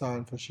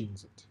Bitzahlen verschieden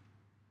sind.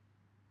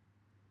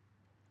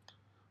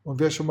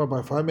 Und wer schon mal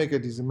bei FileMaker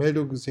diese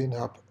Meldung gesehen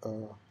hat,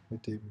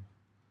 mit dem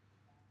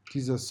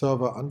dieser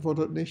Server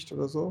antwortet nicht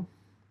oder so,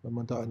 wenn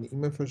man da eine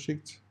E-Mail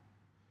verschickt,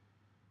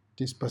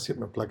 dies passiert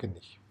mit Plugin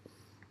nicht.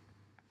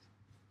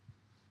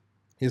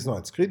 Hier ist noch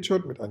ein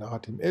Screenshot mit einer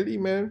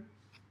HTML-E-Mail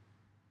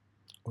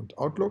und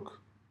Outlook.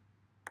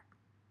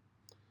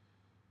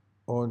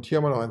 Und hier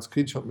haben wir noch einen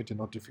Screenshot mit den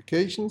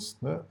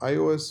Notifications, ne,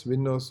 iOS,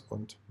 Windows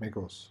und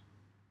macOS.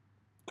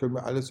 Können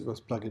wir alles über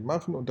das Plugin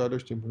machen und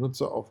dadurch den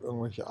Benutzer auf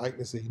irgendwelche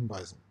Ereignisse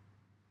hinweisen.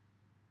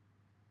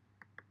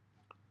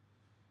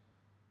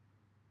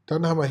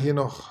 Dann haben wir hier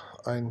noch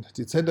ein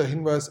dezenter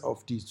Hinweis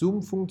auf die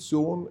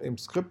Zoom-Funktion im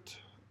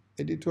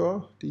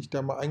Skript-Editor, die ich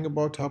da mal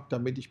eingebaut habe,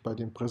 damit ich bei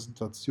den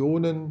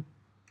Präsentationen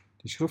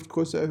die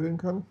Schriftgröße erhöhen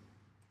kann.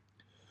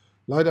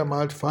 Leider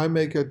malt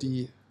FileMaker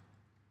die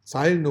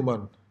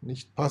Zeilennummern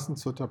nicht passend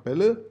zur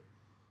Tabelle,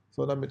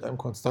 sondern mit einem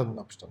konstanten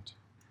Abstand.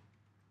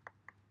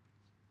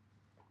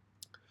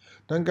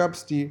 Dann gab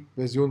es die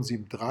Version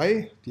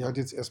 7.3, die hat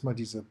jetzt erstmal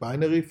diese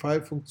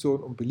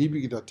Binary-File-Funktion, um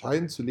beliebige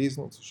Dateien zu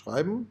lesen und zu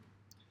schreiben.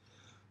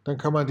 Dann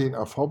kann man den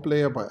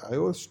AV-Player bei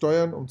iOS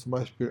steuern, um zum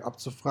Beispiel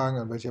abzufragen,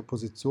 an welcher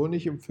Position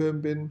ich im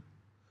Film bin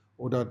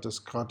oder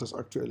gerade das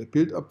aktuelle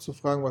Bild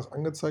abzufragen, was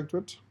angezeigt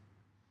wird.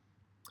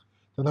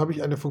 Dann habe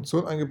ich eine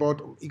Funktion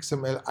eingebaut, um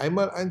XML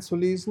einmal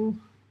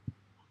einzulesen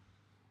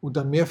und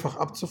dann mehrfach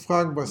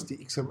abzufragen, was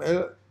die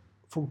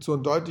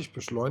XML-Funktion deutlich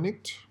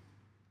beschleunigt.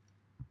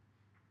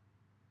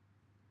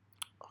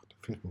 Ach, da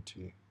fehlt ein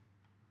T.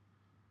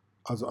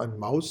 Also ein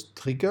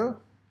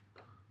Maustrigger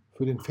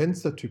für den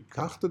Fenstertyp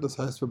Karte. Das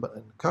heißt, wenn man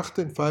eine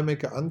Karte in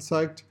FileMaker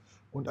anzeigt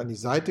und an die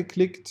Seite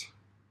klickt,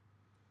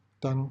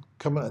 dann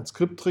kann man ein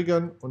Skript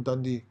triggern und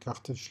dann die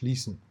Karte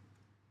schließen.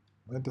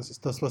 Das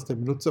ist das, was der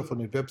Benutzer von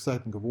den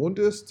Webseiten gewohnt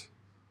ist.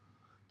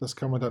 Das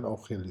kann man dann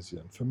auch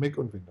realisieren für Mac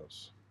und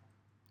Windows.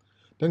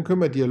 Dann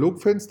können wir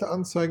Dialogfenster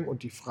anzeigen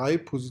und die frei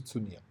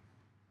positionieren.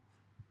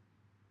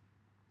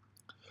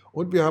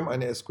 Und wir haben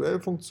eine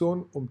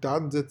SQL-Funktion, um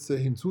Datensätze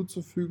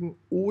hinzuzufügen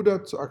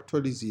oder zu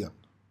aktualisieren.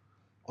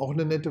 Auch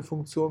eine nette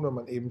Funktion, wenn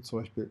man eben zum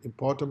Beispiel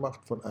Importe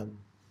macht von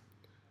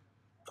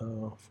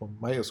von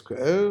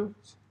MySQL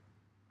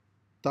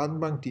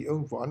Datenbank, die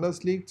irgendwo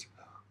anders liegt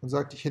und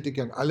sagt, ich hätte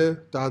gern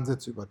alle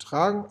Datensätze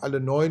übertragen, alle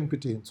neuen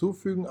bitte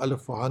hinzufügen, alle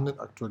vorhandenen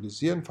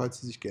aktualisieren,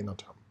 falls sie sich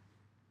geändert haben.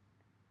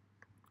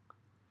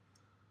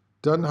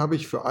 Dann habe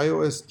ich für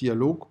iOS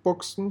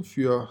Dialogboxen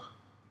für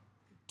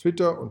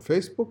Twitter und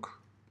Facebook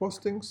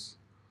Postings.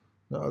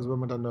 Also wenn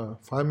man dann eine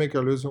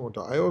FileMaker-Lösung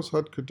unter iOS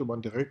hat, könnte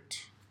man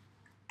direkt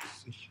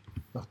sich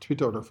nach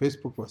Twitter oder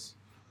Facebook was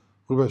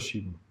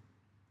rüberschieben.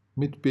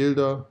 Mit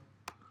Bilder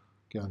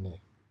gerne.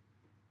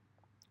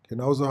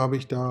 Genauso habe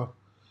ich da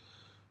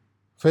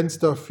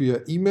Fenster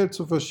für E-Mail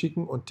zu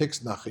verschicken und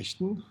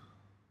Textnachrichten.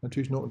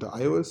 Natürlich nur unter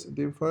iOS in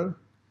dem Fall,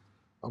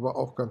 aber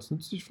auch ganz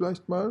nützlich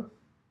vielleicht mal.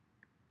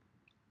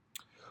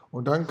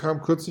 Und dann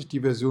kam kürzlich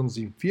die Version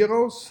 7.4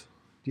 raus.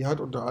 Die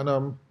hat unter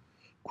anderem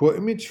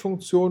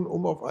Core-Image-Funktionen,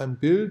 um auf einem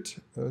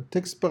Bild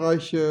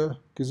Textbereiche,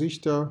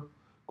 Gesichter,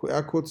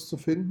 QR-Codes zu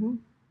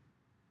finden.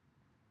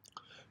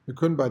 Wir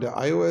können bei der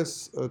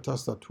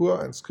iOS-Tastatur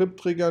ein Skript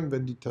triggern,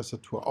 wenn die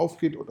Tastatur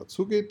aufgeht oder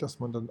zugeht, dass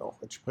man dann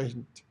auch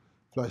entsprechend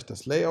vielleicht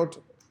das Layout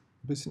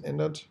ein bisschen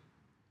ändert.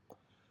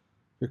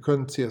 Wir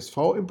können CSV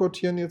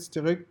importieren jetzt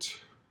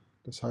direkt.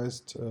 Das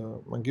heißt,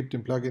 man gibt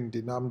dem Plugin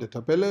den Namen der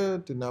Tabelle,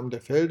 den Namen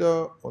der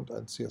Felder und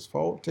einen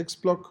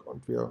CSV-Textblock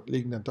und wir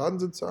legen dann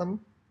Datensätze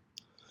an.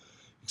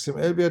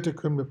 XML-Werte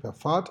können wir per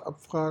Pfad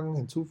abfragen,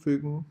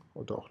 hinzufügen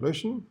oder auch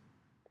löschen.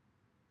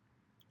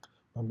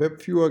 Beim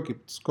Webviewer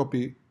gibt es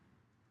Copy,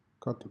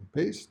 Cut und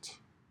Paste.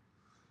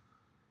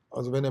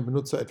 Also wenn der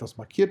Benutzer etwas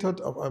markiert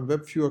hat auf einem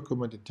Webviewer,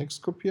 können wir den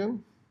Text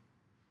kopieren.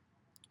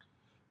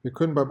 Wir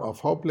können beim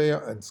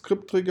AV-Player ein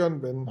Skript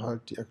triggern, wenn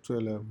halt die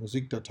aktuelle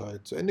Musikdatei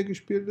zu Ende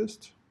gespielt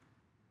ist.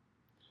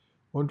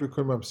 Und wir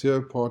können beim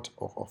Serial Port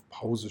auch auf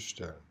Pause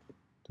stellen.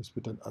 Das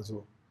wird dann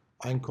also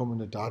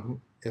einkommende Daten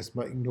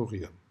erstmal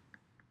ignorieren.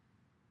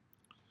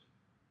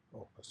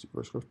 Oh, da ist die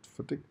Überschrift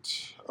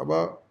verdickt.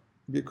 Aber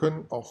wir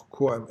können auch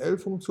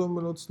Core-ML-Funktionen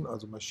benutzen,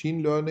 also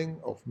Machine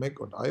Learning auf Mac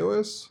und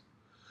iOS.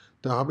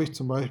 Da habe ich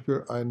zum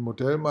Beispiel ein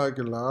Modell mal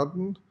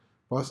geladen,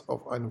 was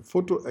auf einem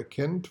Foto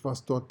erkennt,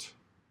 was dort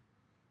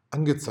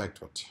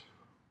angezeigt wird.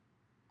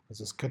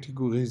 Also das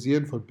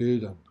Kategorisieren von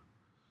Bildern.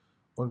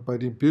 Und bei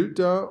dem Bild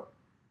da,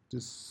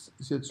 das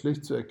ist jetzt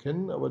schlecht zu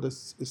erkennen, aber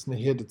das ist eine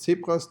Herde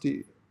Zebras,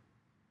 die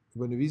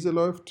über eine Wiese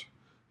läuft,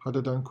 hat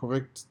er dann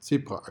korrekt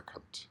Zebra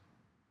erkannt.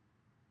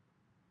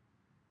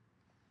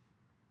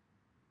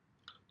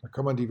 Da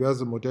kann man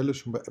diverse Modelle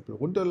schon bei Apple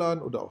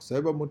runterladen oder auch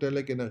selber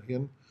Modelle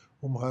generieren,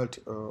 um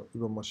halt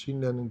über Machine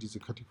Learning diese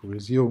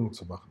Kategorisierung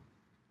zu machen.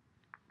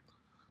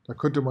 Da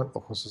könnte man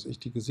auch, was weiß ich,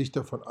 die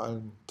Gesichter von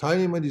allen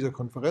Teilnehmern dieser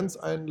Konferenz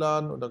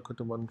einladen und dann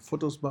könnte man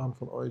Fotos machen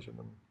von euch und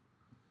dann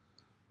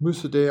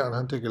müsste der ja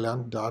anhand der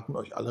gelernten Daten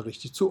euch alle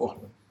richtig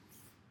zuordnen.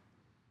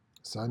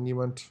 Es sei denn,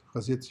 jemand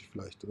rasiert sich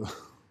vielleicht oder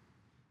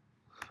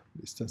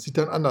das sieht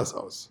dann anders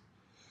aus.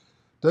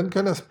 Dann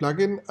kann das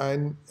Plugin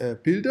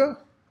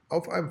Bilder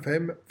auf einem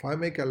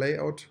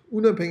FileMaker-Layout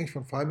unabhängig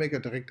von FileMaker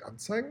direkt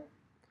anzeigen.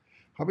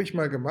 Habe ich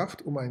mal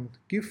gemacht, um eine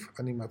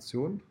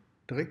GIF-Animation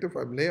direkt auf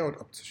einem Layout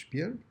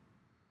abzuspielen,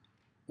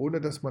 ohne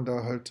dass man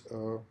da halt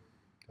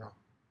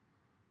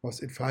was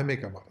in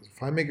FileMaker macht. Also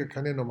FileMaker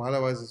kann ja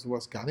normalerweise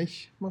sowas gar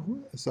nicht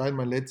machen, es sei denn,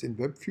 man lädt es in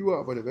Webviewer,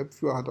 aber der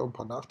Webviewer hat auch ein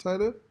paar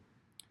Nachteile.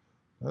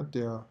 Ja,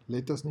 der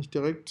lädt das nicht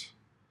direkt.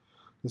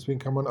 Deswegen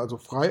kann man also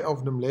frei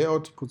auf einem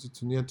Layout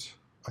positioniert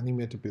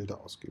animierte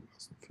Bilder ausgeben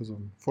lassen. Für so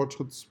einen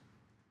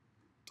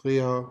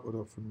Fortschrittsdreher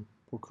oder für einen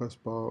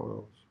Progressbar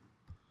oder was.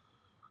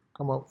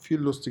 Kann man viel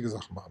lustige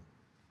Sachen machen.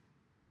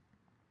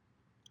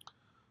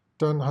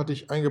 Dann hatte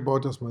ich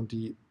eingebaut, dass man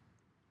die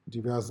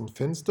diversen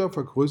Fenster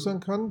vergrößern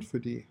kann,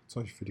 zum Beispiel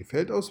für die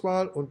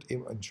Feldauswahl und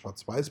eben ein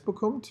Schwarz-Weiß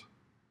bekommt.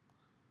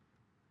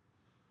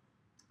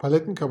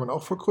 Paletten kann man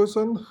auch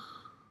vergrößern,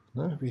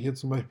 ne, wie hier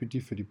zum Beispiel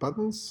die für die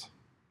Buttons.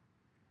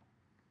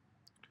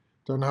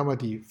 Dann haben wir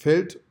die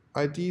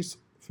Feld-IDs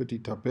für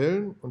die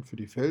Tabellen und für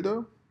die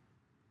Felder,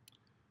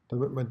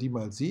 damit man die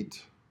mal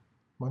sieht.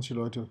 Manche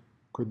Leute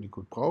können die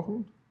gut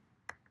brauchen.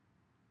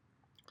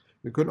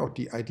 Wir können auch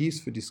die IDs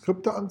für die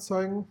Skripte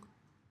anzeigen.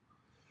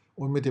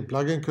 Und mit dem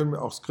Plugin können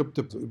wir auch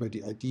Skripte über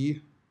die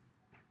ID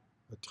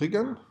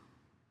triggern.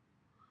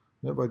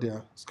 Ne, weil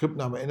der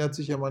Skriptname ändert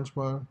sich ja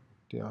manchmal,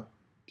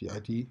 die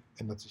ID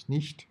ändert sich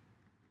nicht.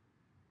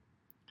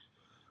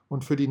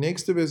 Und für die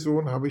nächste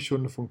Version habe ich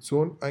schon eine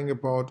Funktion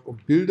eingebaut, um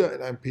Bilder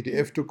in einem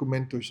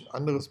PDF-Dokument durch ein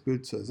anderes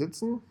Bild zu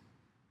ersetzen.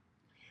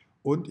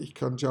 Und ich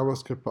kann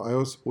JavaScript bei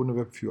iOS ohne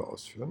Webviewer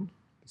ausführen.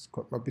 Das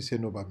konnte man bisher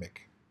nur bei Mac.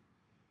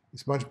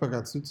 Ist manchmal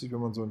ganz nützlich,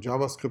 wenn man so ein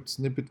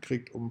JavaScript-Snippet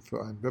kriegt, um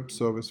für einen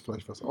Webservice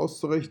vielleicht was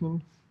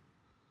auszurechnen.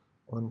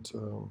 Und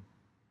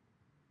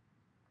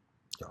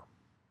ja,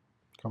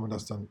 kann man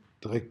das dann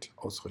direkt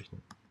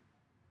ausrechnen.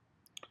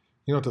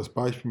 Hier noch das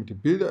Beispiel mit den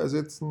Bilder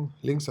ersetzen.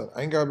 Links ein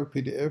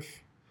Eingabe-PDF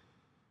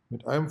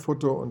mit einem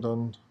Foto und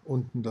dann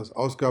unten das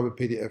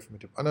Ausgabe-PDF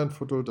mit dem anderen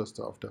Foto, das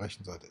da auf der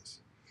rechten Seite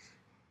ist.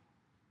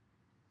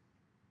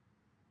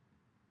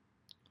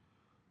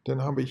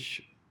 Dann habe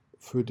ich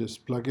für das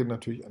Plugin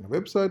natürlich eine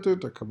Webseite,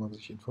 da kann man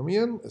sich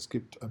informieren. Es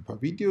gibt ein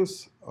paar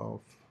Videos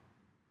auf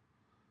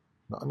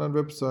einer anderen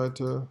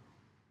Webseite,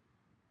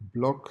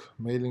 Blog,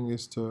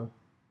 Mailingliste.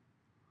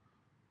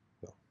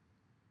 Ja.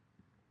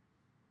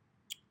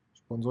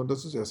 Sponsoren,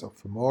 das ist erst auch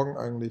für morgen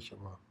eigentlich,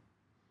 aber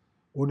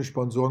ohne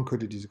Sponsoren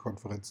könnte diese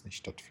Konferenz nicht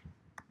stattfinden.